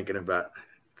just thinking about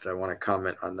if I want to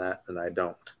comment on that, and I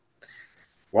don't.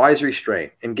 Wise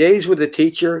restraint. Engage with the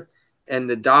teacher and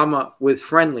the Dhamma with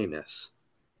friendliness.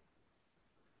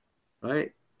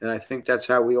 Right? And I think that's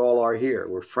how we all are here.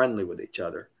 We're friendly with each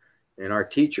other. And our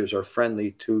teachers are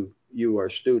friendly to you, our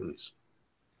students.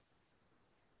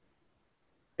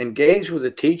 Engage with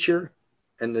the teacher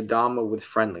and the Dhamma with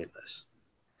friendliness.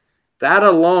 That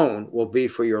alone will be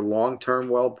for your long-term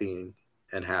well-being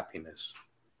and happiness.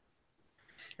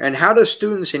 And how do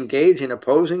students engage in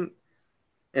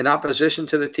opposition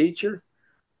to the teacher?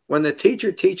 When the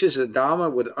teacher teaches the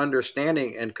Dhamma with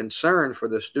understanding and concern for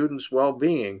the student's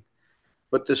well-being,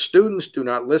 but the students do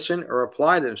not listen or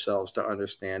apply themselves to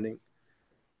understanding,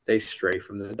 they stray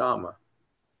from the Dhamma.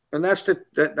 And that's the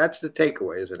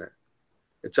takeaway, isn't it?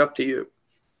 It's up to you.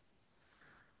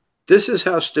 This is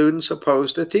how students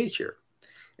oppose the teacher.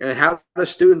 And how do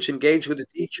students engage with the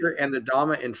teacher and the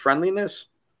Dhamma in friendliness?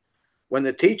 When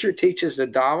the teacher teaches the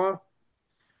Dhamma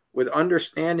with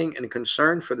understanding and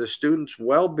concern for the student's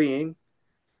well-being,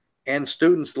 and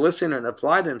students listen and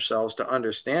apply themselves to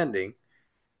understanding,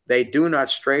 they do not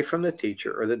stray from the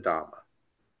teacher or the Dhamma.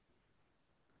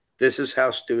 This is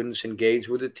how students engage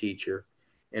with the teacher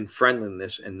in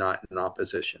friendliness and not in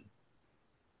opposition.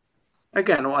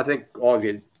 Again, I think all of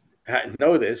you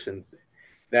know this, and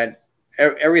that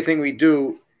everything we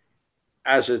do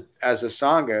as a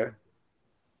Sangha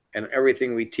and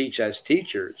everything we teach as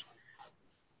teachers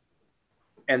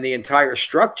and the entire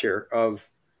structure of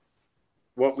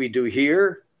what we do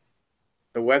here,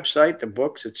 the website, the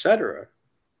books, etc.,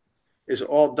 is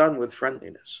all done with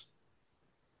friendliness.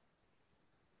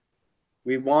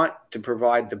 We want to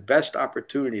provide the best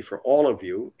opportunity for all of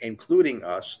you, including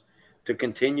us, to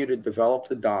continue to develop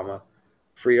the Dhamma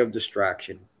free of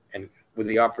distraction and with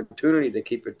the opportunity to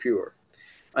keep it pure.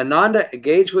 Ananda,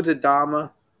 engage with the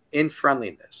Dhamma in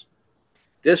friendliness.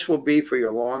 This will be for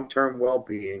your long-term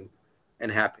well-being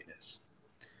and happiness.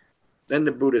 Then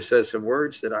the Buddha says some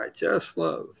words that I just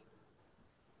love.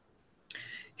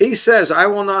 He says, I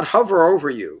will not hover over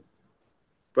you,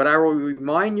 but I will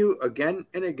remind you again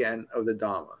and again of the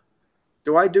Dhamma.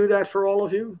 Do I do that for all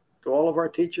of you? Do all of our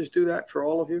teachers do that for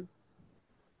all of you?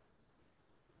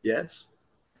 Yes?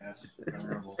 Yes,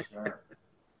 Venerable Sir.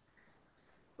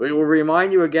 We will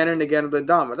remind you again and again of the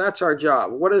Dhamma. That's our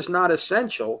job. What is not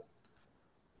essential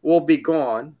will be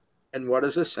gone, and what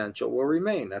is essential will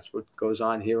remain. That's what goes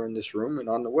on here in this room and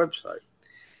on the website.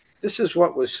 This is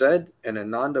what was said, and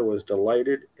Ananda was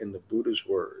delighted in the Buddha's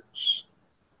words.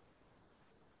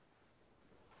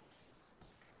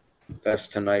 That's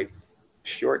tonight's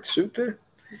short sutta.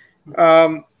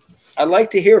 I'd like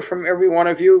to hear from every one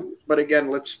of you, but again,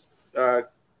 let's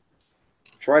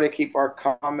try to keep our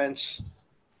comments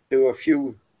to a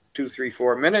few, 2, 3,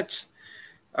 4 minutes.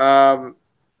 I'm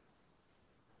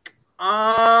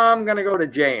going to go to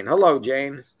Jane. Hello,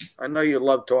 Jane. I know you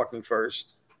love talking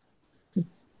first.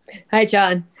 Hi,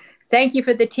 John. Thank you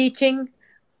for the teaching.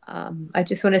 I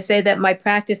just want to say that my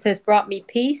practice has brought me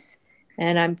peace,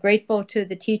 and I'm grateful to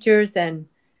the teachers and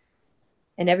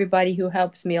everybody who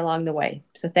helps me along the way.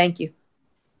 So thank you.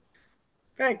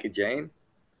 Thank you, Jane.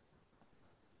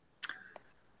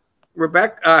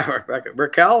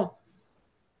 Raquel?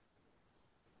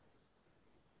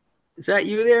 Is that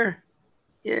you there?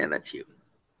 Yeah, that's you.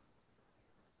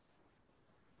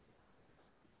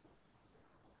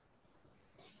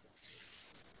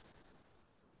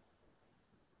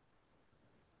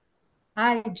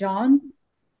 Hi, John.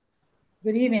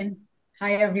 Good evening.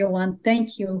 Hi, everyone.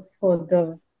 Thank you for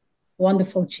the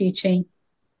wonderful teaching.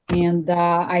 And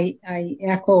I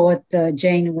echo what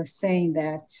Jane was saying,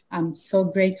 that I'm so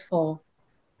grateful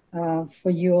for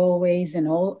you always and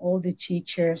all the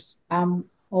teachers. I'm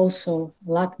also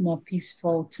a lot more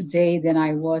peaceful today than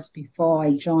I was before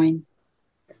I joined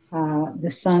the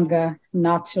Sangha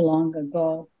not too long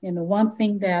ago. And one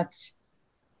thing that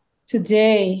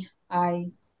today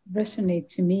resonate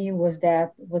to me was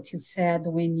that what you said,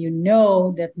 when you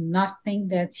know that nothing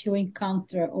that you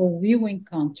encounter or will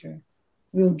encounter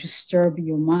will disturb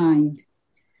your mind,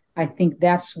 I think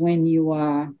that's when you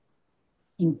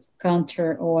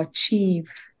encounter or achieve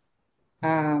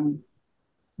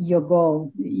your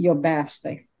goal, your best,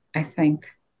 I think.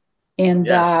 And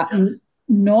Yes.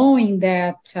 knowing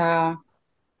that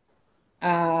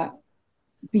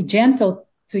be gentle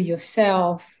to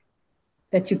yourself,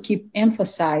 that you keep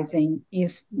emphasizing,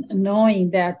 is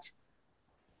knowing that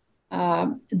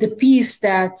the peace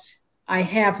that I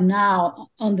have now,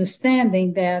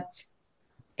 understanding that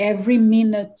every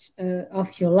minute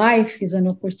of your life is an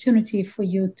opportunity for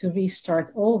you to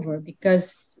restart over.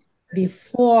 Because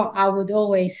before, I would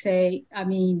always say,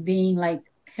 being like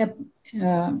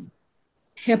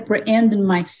apprehending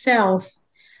myself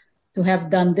to have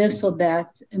done this or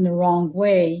that in the wrong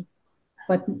way.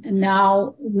 But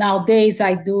nowadays,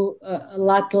 I do a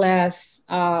lot less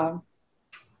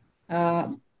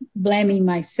blaming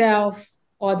myself,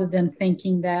 other than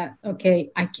thinking that,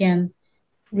 okay, I can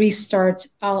restart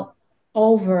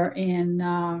over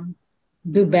and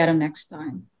do better next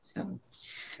time. So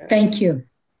thank you.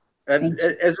 And Thank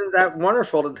you. isn't that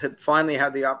wonderful to finally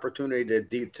have the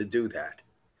opportunity to do that?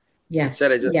 Yes.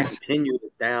 Instead of just Yes. continue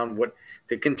down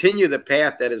to continue the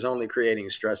path that is only creating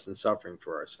stress and suffering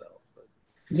for ourselves.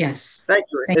 Yes. Thank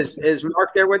you. Is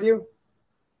Mark there with you?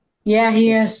 Yeah,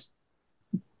 he is.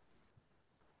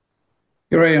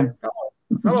 Here I am.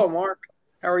 Hello, Mark.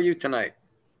 How are you tonight?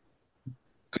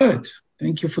 Good.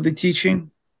 Thank you for the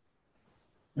teaching.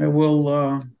 I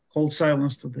will hold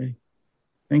silence today.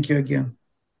 Thank you again.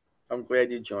 I'm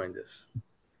glad you joined us.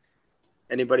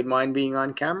 Anybody mind being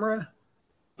on camera?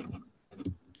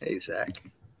 Hey,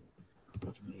 Zach.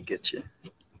 Let me get you.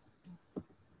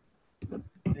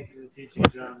 Thank you for the teaching,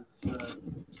 John.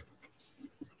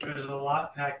 There's a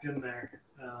lot packed in there.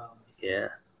 Yeah.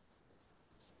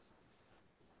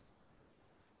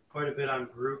 Quite a bit on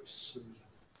groups,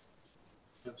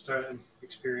 and I'm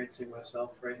experiencing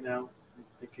myself right now. I'm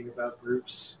thinking about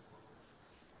groups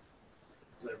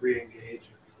as I re-engage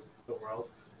with the world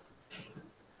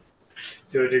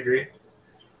to a degree,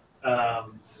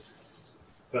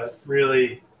 but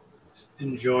really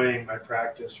enjoying my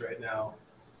practice right now.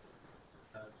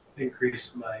 Increase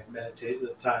the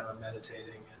time I'm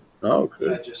meditating, and Oh,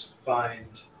 good. I just find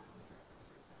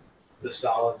the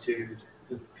solitude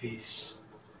and the peace.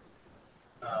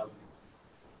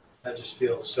 I just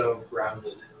feel so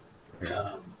grounded,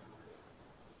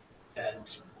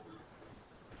 and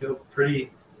feel pretty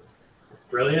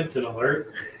brilliant and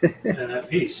alert and at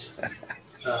peace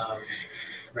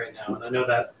right now. And I know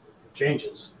that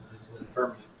changes; it's a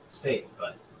permanent state.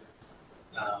 But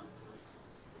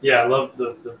yeah, I love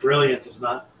the brilliant is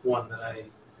not one that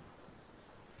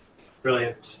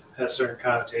brilliant has certain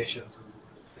connotations, and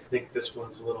I think this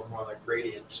one's a little more like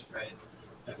radiant, right?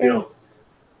 I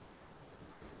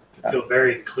feel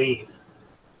very clean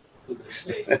in this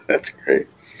state. That's great.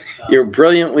 You're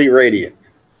brilliantly radiant.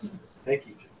 Thank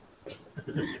you.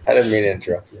 I didn't mean to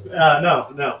interrupt you.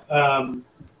 No.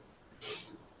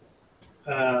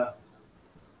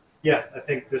 Yeah, I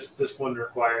think this one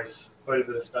requires quite a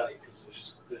bit of study because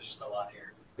there's just a lot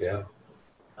here. Yeah. So,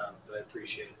 but I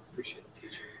appreciate the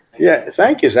teaching.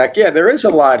 Thank you, Zach. Yeah, there is a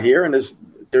lot here, and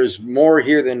there's more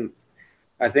here than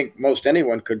I think most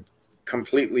anyone could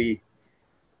completely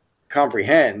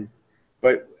comprehend.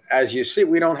 But as you see,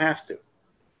 we don't have to.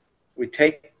 We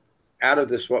take out of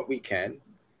this what we can.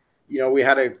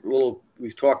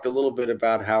 We've talked a little bit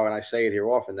about how, and I say it here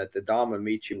often, that the Dhamma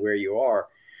meets you where you are,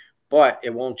 but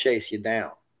it won't chase you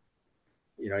down.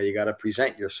 You got to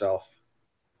present yourself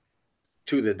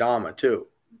to the Dhamma too,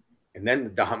 and then the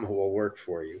Dhamma will work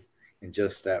for you in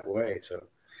just that way. So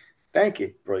thank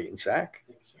you, brilliant Zach.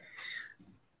 Thanks,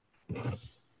 sir.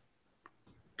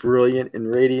 Brilliant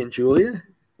and radiant Julia.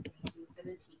 Thank you for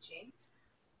the teaching.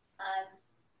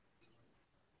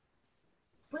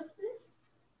 Was this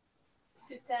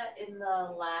sutta in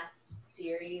the last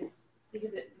series?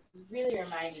 Because it really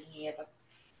reminded me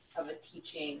of a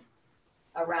teaching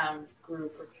around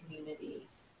group or community.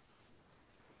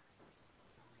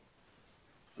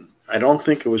 I don't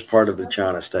think it was part of the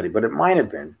jhana study, but it might have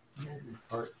been.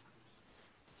 The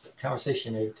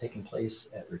conversation may have taken place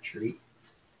at retreat.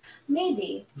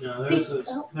 Maybe. No,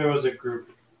 there was a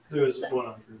group. There was one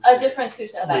on groups. A different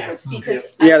sutta about groups because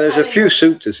there's a few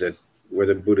suttas where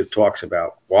the Buddha talks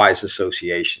about wise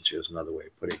associations. Is another way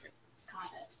of putting it. Got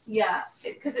it. Yeah,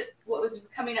 because what was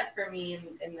coming up for me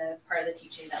in the part of the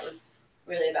teaching that was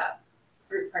really about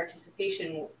group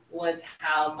participation was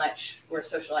how much we're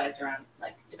socialized around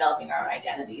like developing our own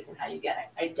identities and how you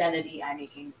get identity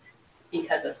making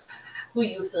because of who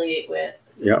you affiliate with,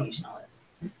 associationalism.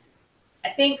 Yep. I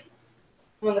think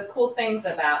one of the cool things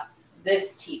about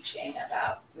this teaching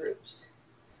about groups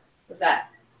was that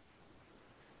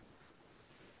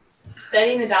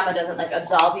studying the Dhamma doesn't like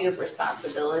absolve you of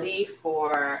responsibility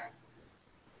for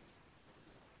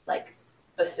like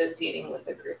associating with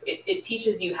a group. It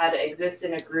teaches you how to exist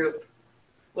in a group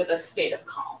with a state of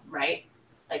calm, right?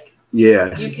 Like you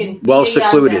can be a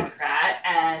young Democrat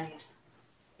and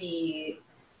be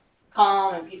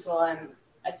calm and peaceful and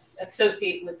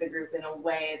associate with the group in a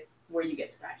way where you get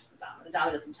to practice the Dhamma. The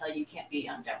Dhamma doesn't tell you can't be a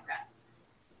young Democrat.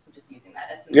 I'm just using that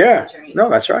as the term used. No,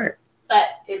 that's right. But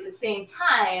at the same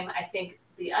time, I think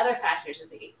the other factors of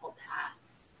the Eightfold Path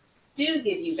do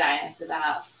give you guidance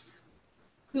about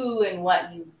who and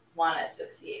what you want to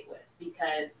associate with,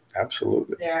 because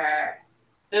absolutely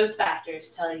those factors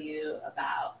tell you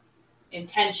about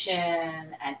intention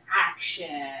and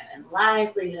action and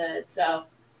livelihood. So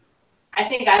I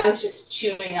think I was just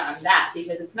chewing on that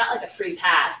because it's not like a free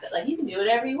pass that like you can do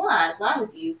whatever you want as long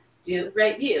as you do the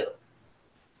right view.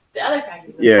 The other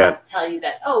factors tell you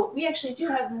that, we actually do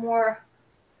have more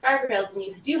guardrails, and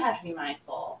you do have to be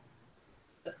mindful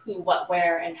of who, what,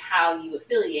 where, and how you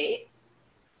affiliate.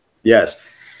 Yes.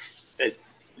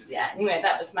 Yeah. Anyway,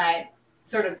 that was my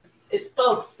sort of. It's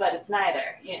both, but it's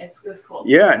neither. Yeah, it was cool.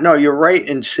 Yeah. No, you're right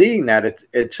in seeing that.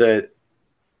 It's a.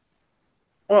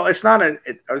 Well, it's not a.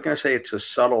 I was going to say it's a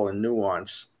subtle and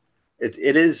nuance. It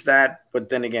is that, but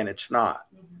then again, it's not.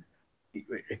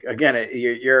 Mm-hmm. Again,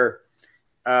 you're.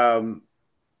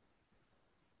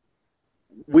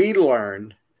 We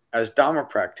learn as Dhamma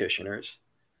practitioners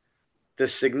the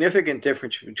significant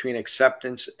difference between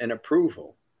acceptance and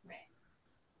approval. Right.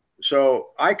 So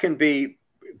I can be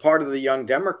part of the Young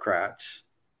Democrats,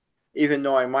 even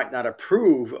though I might not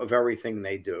approve of everything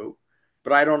they do,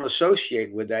 but I don't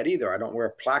associate with that either. I don't wear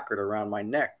a placard around my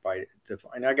neck.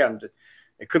 And again,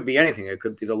 it could be anything. It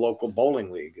could be the local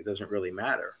bowling league. It doesn't really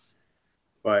matter.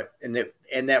 But and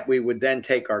that we would then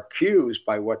take our cues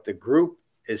by what the group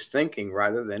is thinking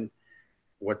rather than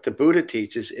what the Buddha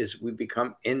teaches is we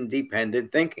become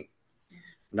independent thinking,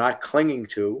 not clinging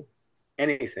to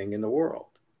anything in the world.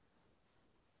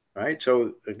 Right.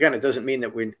 So again, it doesn't mean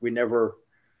that we never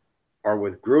are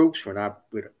with groups. We're not,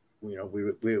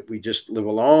 we just live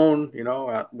alone.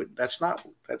 That's not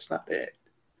it.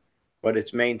 But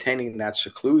it's maintaining that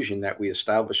seclusion that we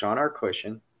establish on our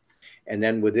cushion, and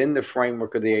then within the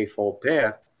framework of the Eightfold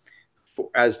Path,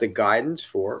 as the guidance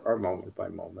for our moment by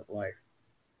moment life.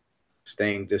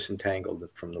 Staying disentangled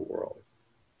from the world.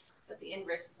 But the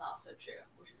inverse is also true,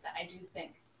 which is that I do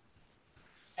think,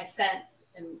 I sense,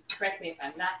 and correct me if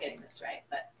I'm not getting this right,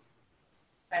 but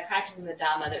by practicing the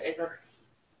Dhamma, there is a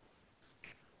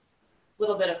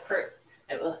little bit of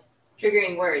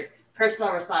triggering words,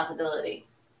 personal responsibility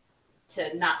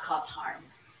to not cause harm.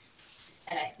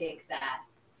 And I think that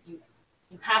you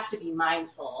have to be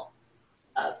mindful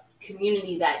of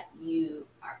community that you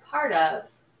are part of,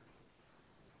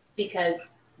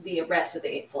 because the rest of the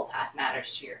Eightfold Path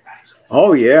matters to your practice.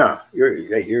 Oh yeah,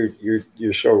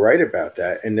 you're so right about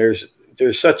that. And there's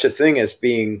such a thing as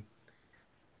being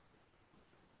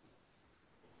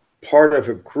part of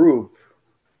a group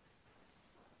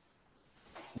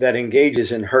that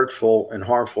engages in hurtful and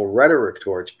harmful rhetoric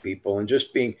towards people, and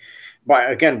just being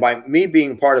by me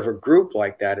being part of a group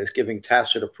like that is giving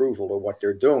tacit approval to what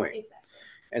they're doing. Exactly.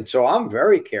 And so I'm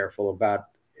very careful about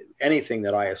anything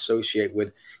that I associate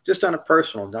with, just on a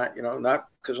personal, not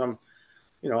because I'm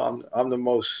the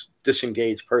most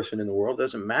disengaged person in the world. It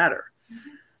doesn't matter. Mm-hmm.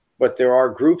 But there are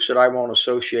groups that I won't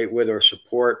associate with or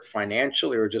support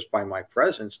financially or just by my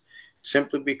presence,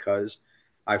 simply because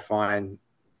I find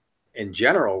in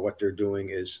general what they're doing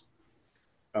is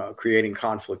creating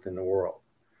conflict in the world.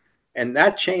 And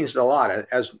that changed a lot.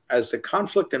 As the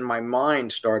conflict in my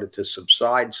mind started to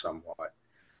subside somewhat,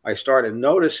 I started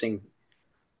noticing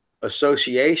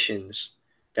associations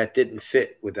that didn't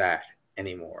fit with that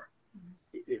anymore.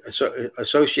 So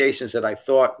associations that I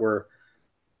thought were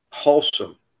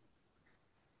wholesome.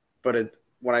 But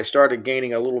when I started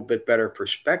gaining a little bit better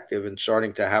perspective and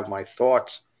starting to have my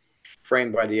thoughts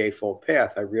framed by the Eightfold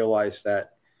Path, I realized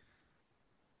that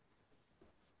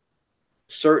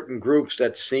certain groups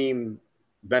that seem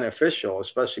beneficial,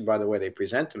 especially by the way they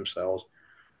present themselves,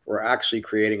 were actually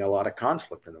creating a lot of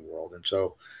conflict in the world. And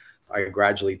so I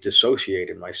gradually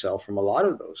dissociated myself from a lot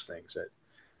of those things that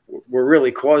were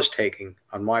really cause-taking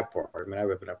on my part. I mean,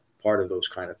 I've been a part of those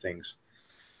kind of things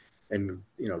in,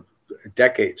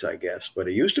 decades, I guess. But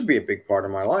it used to be a big part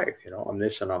of my life. I'm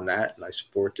this and I'm that, and I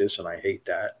support this and I hate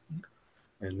that.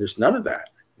 And there's none of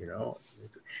that,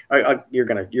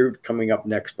 You're coming up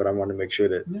next, but I want to make sure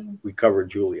that we cover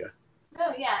Julia.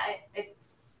 Oh, yeah.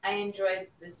 I enjoyed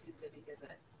this Sutta because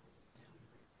it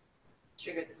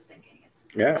triggered this thinking. It's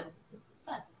fun.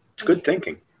 It's good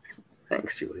thinking.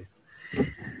 Thanks, Julia.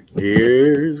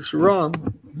 Here's Ron.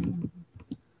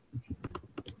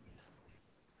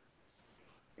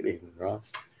 Good evening, Ron.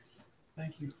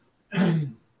 Thank you.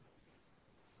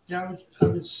 Yeah, I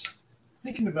was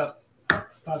thinking about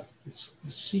this,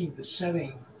 the scene, the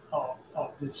setting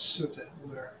of this sutta,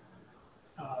 where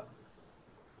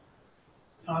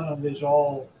Anand is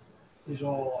all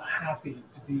happy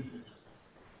to be,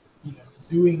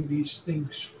 doing these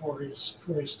things for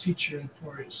his teacher and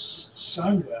for his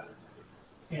sangha,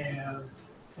 and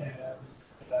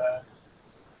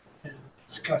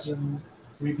his cousin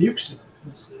rebukes him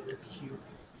and says,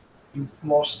 "You've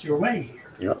lost your way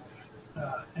here."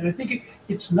 Yeah. And I think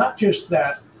it's not just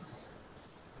that.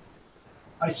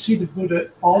 I see the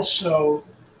Buddha also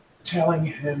telling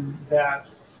him that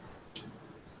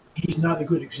he's not a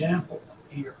good example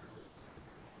here.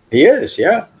 He is,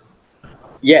 yeah.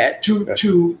 Yet to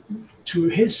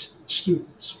his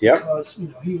students, because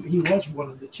he was one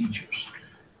of the teachers,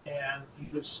 and he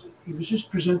was just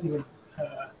presenting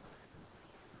a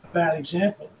bad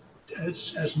example.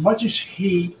 As much as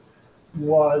he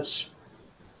was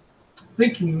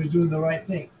thinking he was doing the right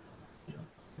thing, you know,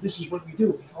 this is what we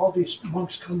do. All these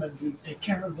monks come and we take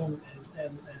care of them,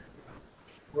 and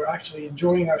we're actually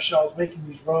enjoying ourselves making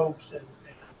these robes and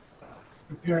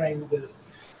preparing the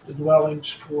dwellings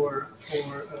for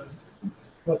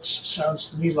what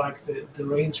sounds to me like the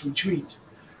rains retreat.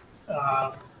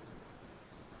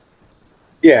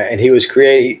 Yeah, and he was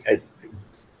creating.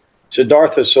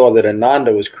 Siddhartha saw that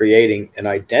Ananda was creating an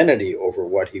identity over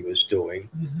what he was doing,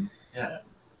 Yeah.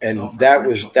 and that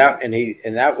was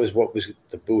what was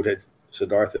the Buddha.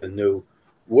 Siddhartha knew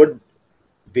would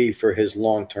be for his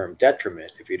long-term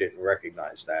detriment if you didn't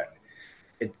recognize that.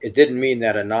 It didn't mean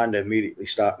that Ananda immediately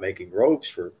stopped making robes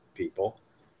for people.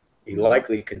 He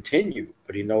likely continued,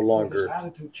 but he no longer. His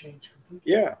attitude changed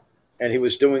completely. Yeah, and he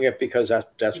was doing it because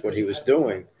that's what he was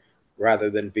doing, rather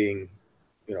than being,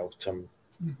 some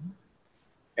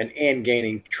and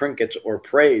gaining trinkets or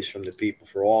praise from the people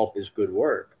for all his good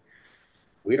work.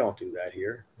 We don't do that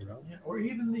here, Yeah, or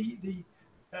even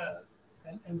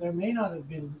and there may not have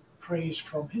been praise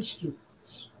from his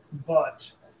students,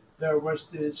 but there was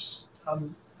this.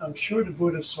 I'm sure the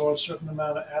Buddha saw a certain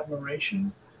amount of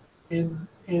admiration in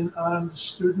Ananda's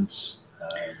students.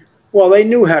 Well, they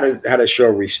knew how to show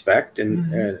respect,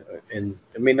 and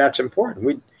I mean that's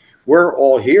important. We're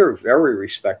all here very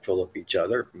respectful of each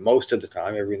other most of the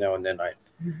time. Every now and then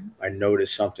I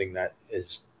notice something that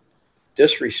is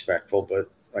disrespectful, but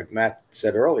like Matt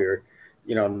said earlier,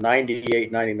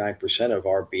 98, 99% of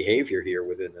our behavior here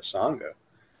within the Sangha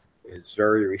is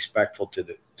very respectful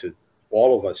to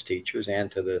all of us teachers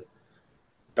and to the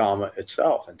Dhamma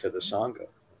itself and to the Sangha.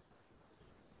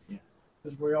 Yeah,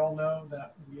 because we all know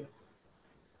that we have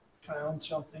found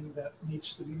something that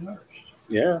needs to be nourished.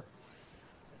 Yeah.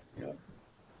 At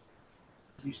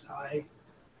least I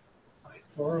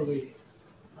thoroughly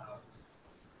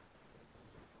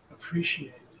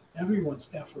appreciate everyone's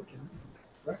effort in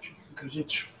that direction because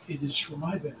it is for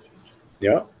my benefit.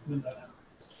 Yeah. When that happens.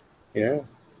 Yeah.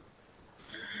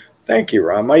 Thank you,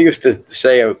 Ram. I used to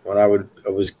say when I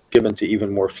was given to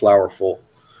even more flowerful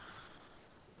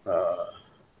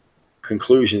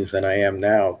conclusions than I am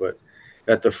now, but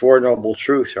that the Four Noble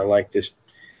Truths are like this.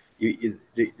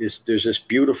 There's this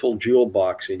beautiful jewel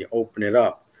box, and you open it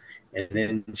up, and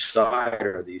inside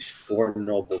are these Four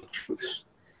Noble Truths.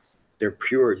 They're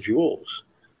pure jewels,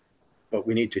 but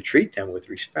we need to treat them with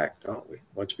respect, don't we?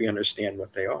 Once we understand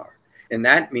what they are. And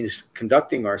that means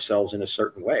conducting ourselves in a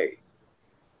certain way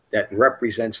that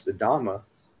represents the Dhamma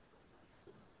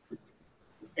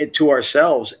to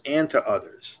ourselves and to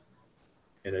others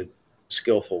in a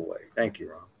skillful way. Thank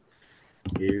you, Ron.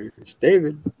 Here's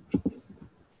David.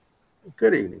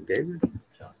 Good evening, David.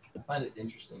 I find it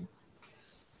interesting.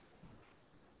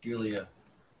 Julia,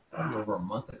 over a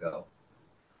month ago,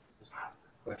 a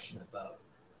question about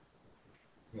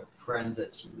friends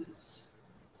that she was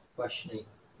questioning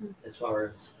as far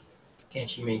as can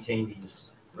she maintain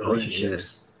these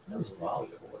relationships. That was a while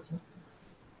ago, wasn't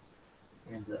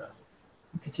it? And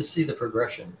you can just see the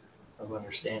progression of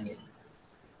understanding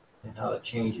and how it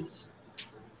changes.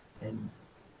 And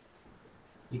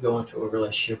you go into a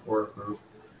relationship or a group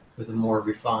with a more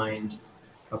refined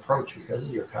approach because of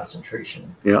your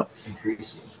concentration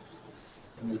increasing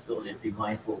and the ability to be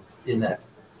mindful in that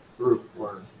group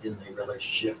or in the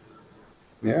relationship.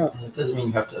 Yeah. And it doesn't mean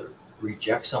you have to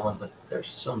reject someone, but there's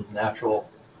some natural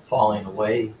falling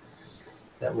away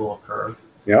that will occur,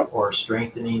 or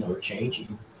strengthening or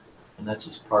changing, and that's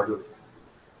just part of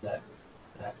that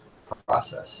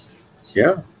process.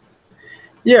 So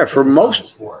yeah. For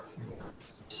most,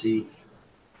 see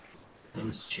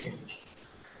things change.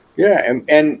 Yeah,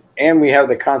 and we have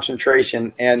the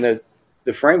concentration and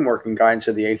the framework and guidance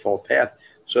of the Eightfold Path,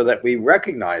 so that we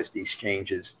recognize these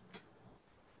changes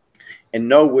and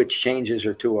know which changes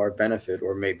are to our benefit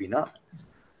or maybe not,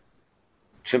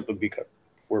 simply because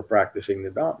we're practicing the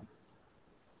Dhamma.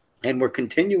 And we're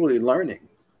continually learning.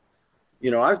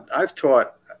 I've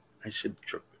taught, I should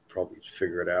probably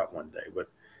figure it out one day, but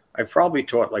I probably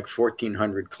taught like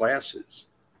 1,400 classes.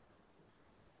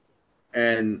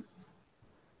 And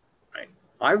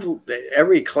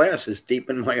every class has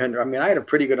deepened my I mean, I had a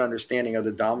pretty good understanding of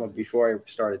the Dhamma before I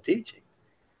started teaching.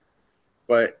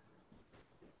 But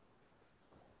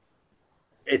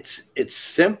it's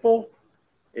simple,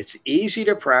 it's easy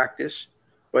to practice,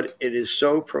 but it is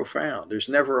so profound. There's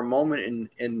never a moment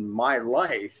in my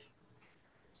life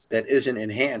that isn't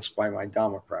enhanced by my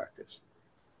Dhamma practice.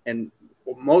 And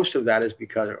most of that is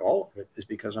all of it is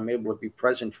because I'm able to be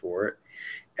present for it.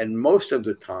 And most of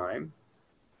the time,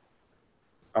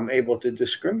 I'm able to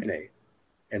discriminate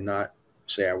and not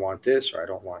say I want this or I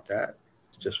don't want that.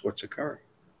 It's just what's occurring.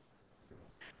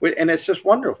 And it's just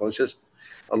wonderful. It's just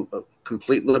a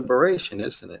complete liberation,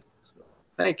 isn't it? So,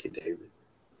 thank you, David.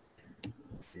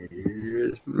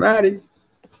 Here's Maddie.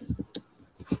 Thank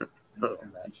you for the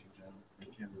teaching, John.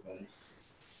 Thank you, everybody.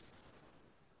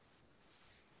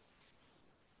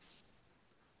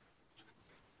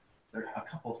 There are a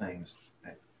couple things.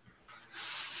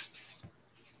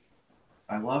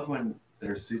 I love when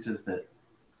there's suttas that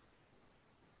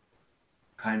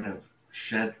kind of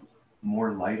shed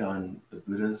more light on the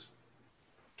Buddha's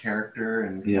character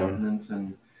and countenance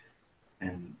and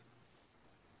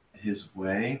his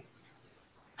way.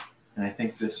 And I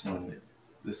think this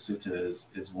sutta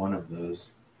is one of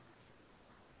those.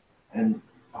 And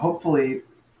hopefully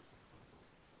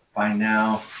by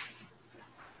now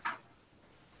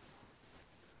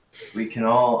we can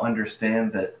all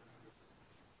understand that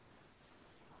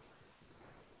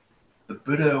the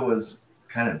Buddha was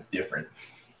kind of different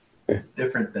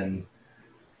than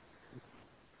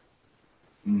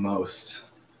most.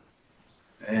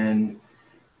 And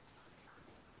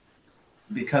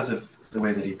because of the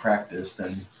way that he practiced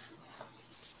and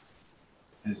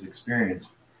his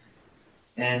experience.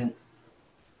 And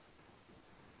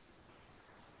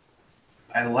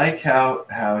I like how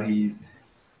he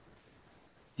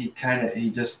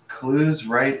just clues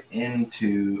right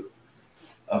into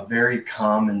a very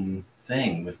common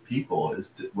thing with people is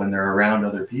to, when they're around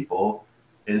other people,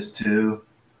 is to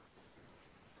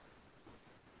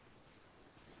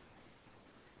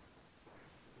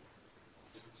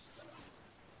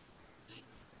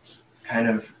kind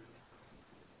of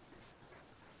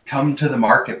come to the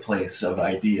marketplace of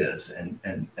ideas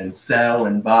and sell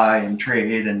and buy and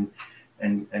trade and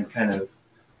kind of,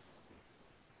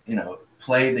 you know,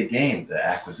 play the game, the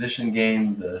acquisition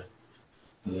game, the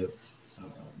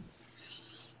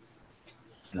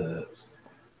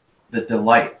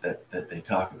delight that they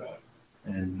talk about.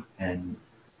 And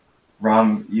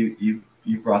Ram, you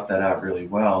brought that out really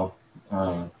well.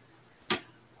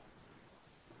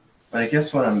 But I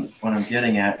guess what I'm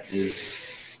getting at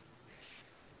is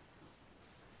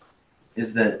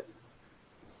that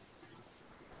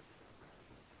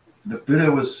the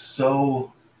Buddha was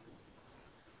so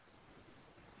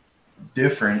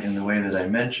different in the way that I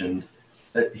mentioned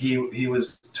that he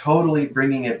was totally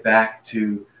bringing it back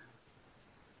to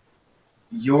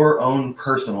your own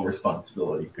personal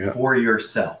responsibility for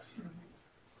yourself.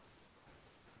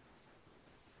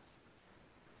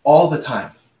 All the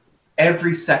time,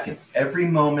 every second, every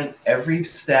moment, every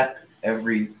step,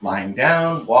 every lying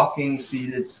down, walking,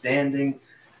 seated, standing,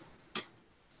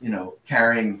 you know,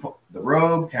 carrying the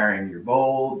robe, carrying your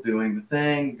bowl, doing the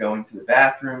thing, going to the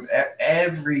bathroom,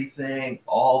 everything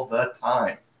all the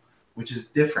time, which is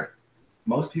different.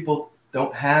 Most people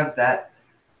don't have that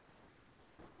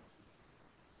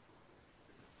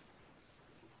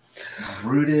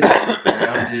rooted,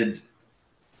 grounded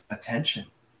attention.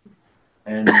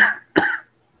 And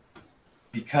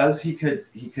because he could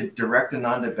direct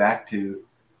Ananda back to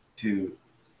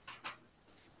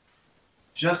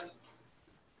just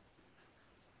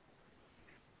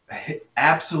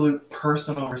absolute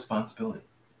personal responsibility.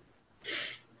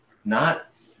 Not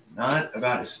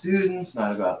about his students,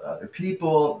 not about other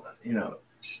people, you know.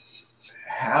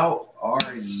 How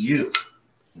are you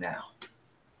now?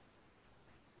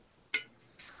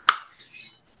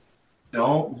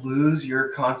 Don't lose your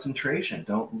concentration.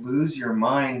 Don't lose your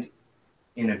mind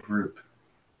in a group,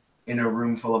 in a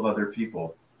room full of other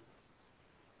people.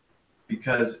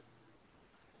 Because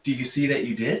do you see that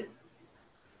you did?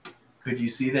 Could you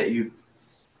see that you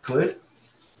could?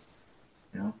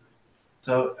 You know?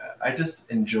 So I just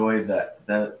enjoy that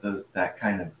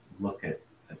kind of look at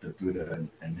the Buddha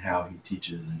and how he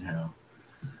teaches and how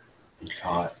he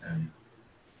taught and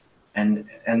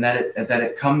that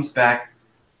it comes back.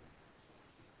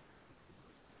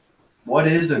 What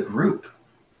is a group?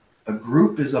 A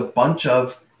group is a bunch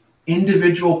of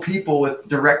individual people with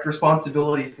direct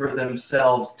responsibility for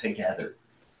themselves together.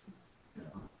 You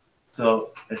know?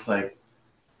 So it's like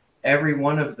every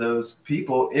one of those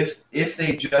people, if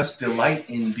they just delight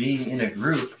in being in a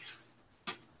group,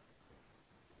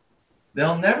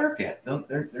 they're never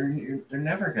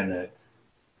gonna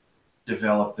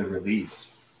develop the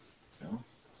release, you know?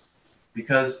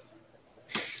 Because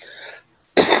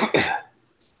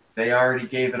they already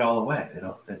gave it all away.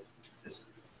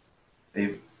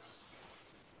 They've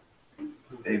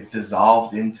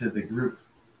dissolved into the group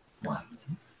one.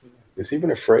 There's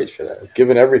even a phrase for that.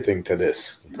 Giving everything to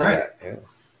this. Right. That, yeah.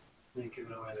 They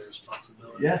give away their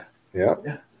responsibility. Yeah. Yeah.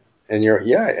 And you're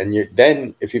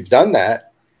then if you've done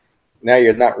that, now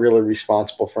you're not really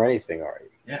responsible for anything, are you?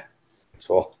 Yeah. It's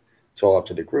all up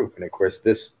to the group. And of course,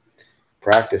 this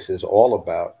practice is all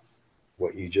about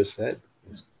what you just said.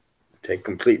 Take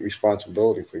complete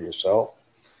responsibility for yourself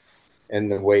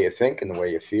and the way you think and the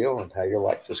way you feel and how your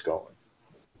life is going.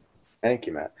 Thank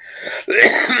you, Matt.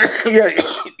 Yeah,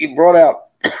 you brought out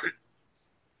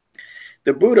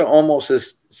the Buddha almost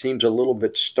seems a little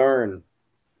bit stern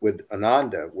with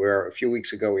Ananda, where a few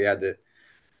weeks ago we had the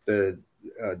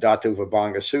Dhatu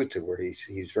Vibhanga Sutta, where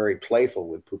he's very playful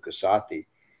with Pukasati,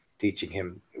 teaching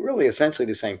him really essentially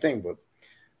the same thing, but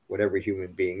what every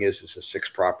human being is a six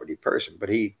property person. But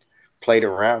he played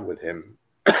around with him.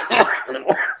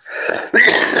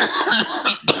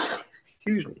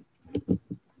 Excuse me.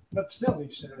 But still, he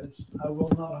says, I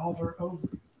will not hover over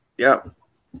you. Yeah.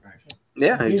 Right.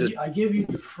 Yeah. I give you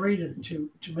the freedom to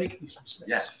make these mistakes.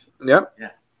 Yes. Yep.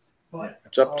 Yeah. But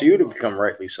It's up to you to become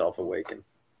rightly self-awakened.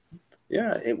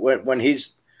 Yeah. When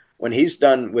he's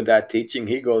done with that teaching,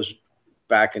 he goes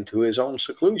back into his own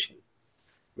seclusion.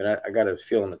 I mean, I got a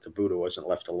feeling that the Buddha wasn't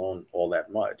left alone all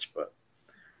that much, but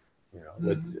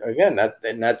but again,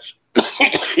 that's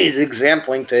he's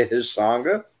exempling to his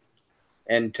sangha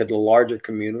and to the larger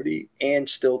community, and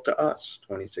still to us,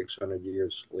 2,600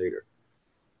 years later,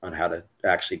 on how to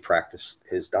actually practice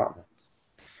his Dhamma.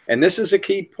 And this is a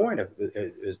key point of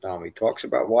his Dhamma. He talks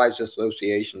about wise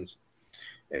associations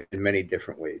in many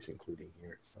different ways, including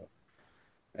here. So,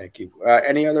 thank you.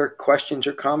 Any other questions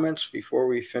or comments before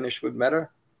we finish with metta?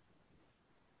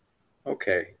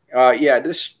 Okay. Yeah,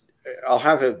 I'll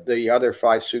have the other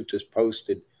 5 suttas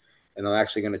posted, and I'm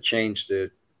actually going to change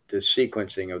the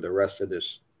sequencing of the rest of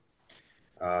this.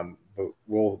 But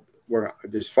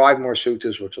there's 5 more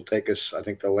suttas, which will take us, I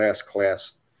think the last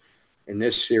class in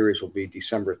this series will be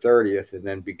December 30th, and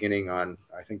then beginning on,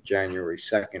 I think, January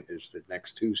 2nd is the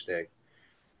next Tuesday.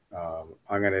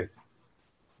 I'm going to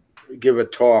give a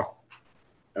talk,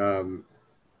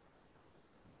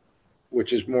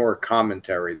 which is more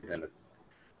commentary than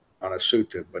on a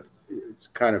sutta, but it's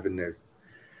kind of in the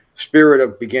spirit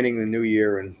of beginning the new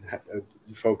year and how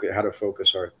to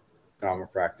focus our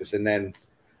Dhamma practice. And then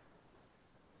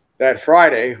that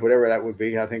Friday, whatever that would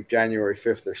be, I think January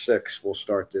 5th or 6th, we'll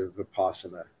start the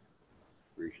Vipassana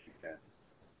retreat.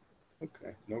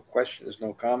 Okay, no questions,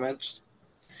 no comments.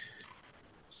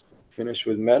 Finish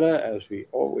with metta as we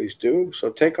always do.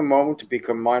 So take a moment to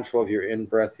become mindful of your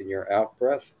in-breath and your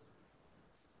out-breath.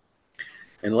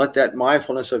 And let that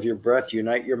mindfulness of your breath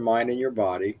unite your mind and your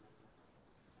body.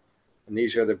 And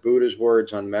these are the Buddha's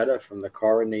words on metta from the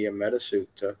Karaniya Metta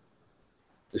Sutta,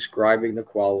 describing the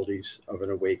qualities of an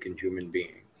awakened human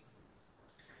being.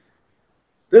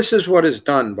 This is what is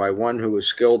done by one who is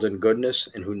skilled in goodness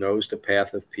and who knows the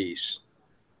path of peace.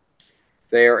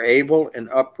 They are able and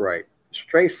upright,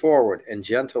 straightforward and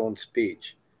gentle in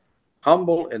speech,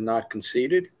 humble and not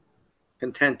conceited,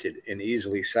 contented and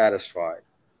easily satisfied.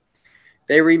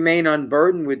 They remain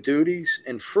unburdened with duties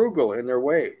and frugal in their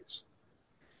ways.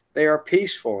 They are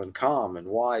peaceful and calm and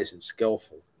wise and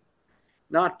skillful,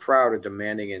 not proud or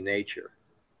demanding in nature.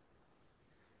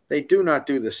 They do not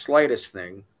do the slightest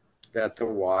thing that the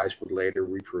wise would later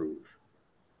reprove.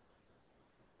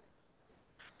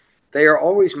 They are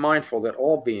always mindful that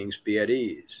all beings be at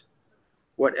ease.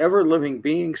 Whatever living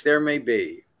beings there may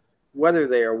be, whether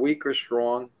they are weak or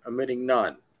strong, omitting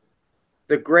none,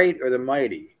 the great or the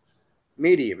mighty,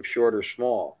 medium, short or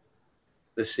small,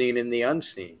 the seen and the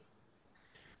unseen,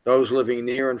 those living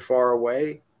near and far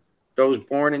away, those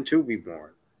born and to be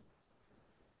born.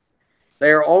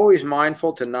 They are always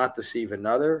mindful to not deceive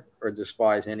another or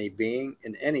despise any being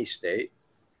in any state.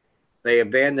 They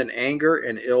abandon anger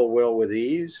and ill will with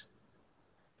ease,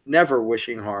 never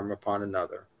wishing harm upon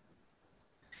another.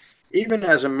 Even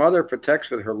as a mother protects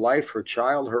with her life her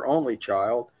child, her only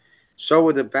child, so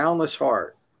with a boundless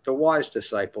heart, the wise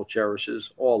disciple cherishes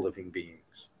all living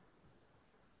beings.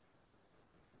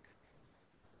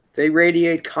 They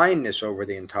radiate kindness over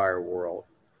the entire world,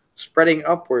 spreading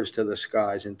upwards to the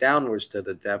skies and downwards to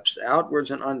the depths,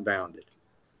 outwards and unbounded,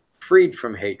 freed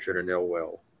from hatred and ill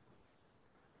will.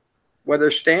 Whether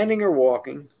standing or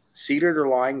walking, seated or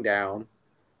lying down,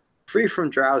 free from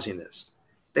drowsiness,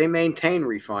 they maintain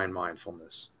refined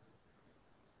mindfulness.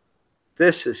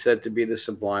 This is said to be the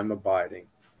sublime abiding.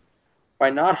 By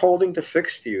not holding to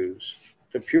fixed views,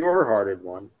 the pure-hearted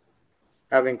one,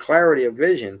 having clarity of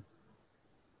vision,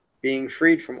 being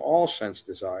freed from all sense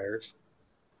desires,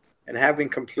 and having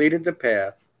completed the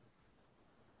path,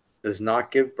 does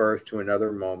not give birth to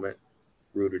another moment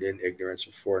rooted in ignorance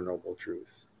of Four Noble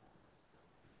Truths.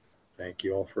 Thank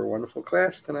you all for a wonderful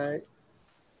class tonight.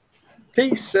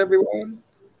 Peace, everyone.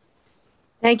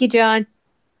 Thank you, John.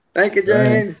 Thank you,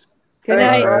 Jane. Thanks. Good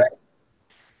Thanks, night.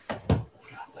 Mike.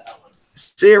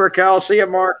 See you, Raquel. See you,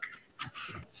 Mark.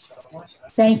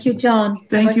 Thank you, John.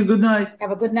 Thank you. Good night.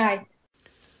 Have a good night.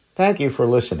 Thank you for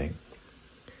listening.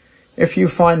 If you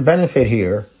find benefit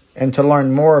here and to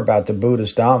learn more about the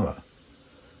Buddha's Dhamma,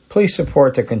 please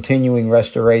support the continuing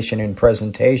restoration and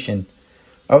presentation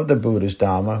of the Buddha's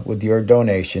Dhamma with your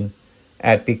donation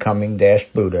at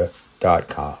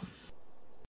becoming-buddha.com.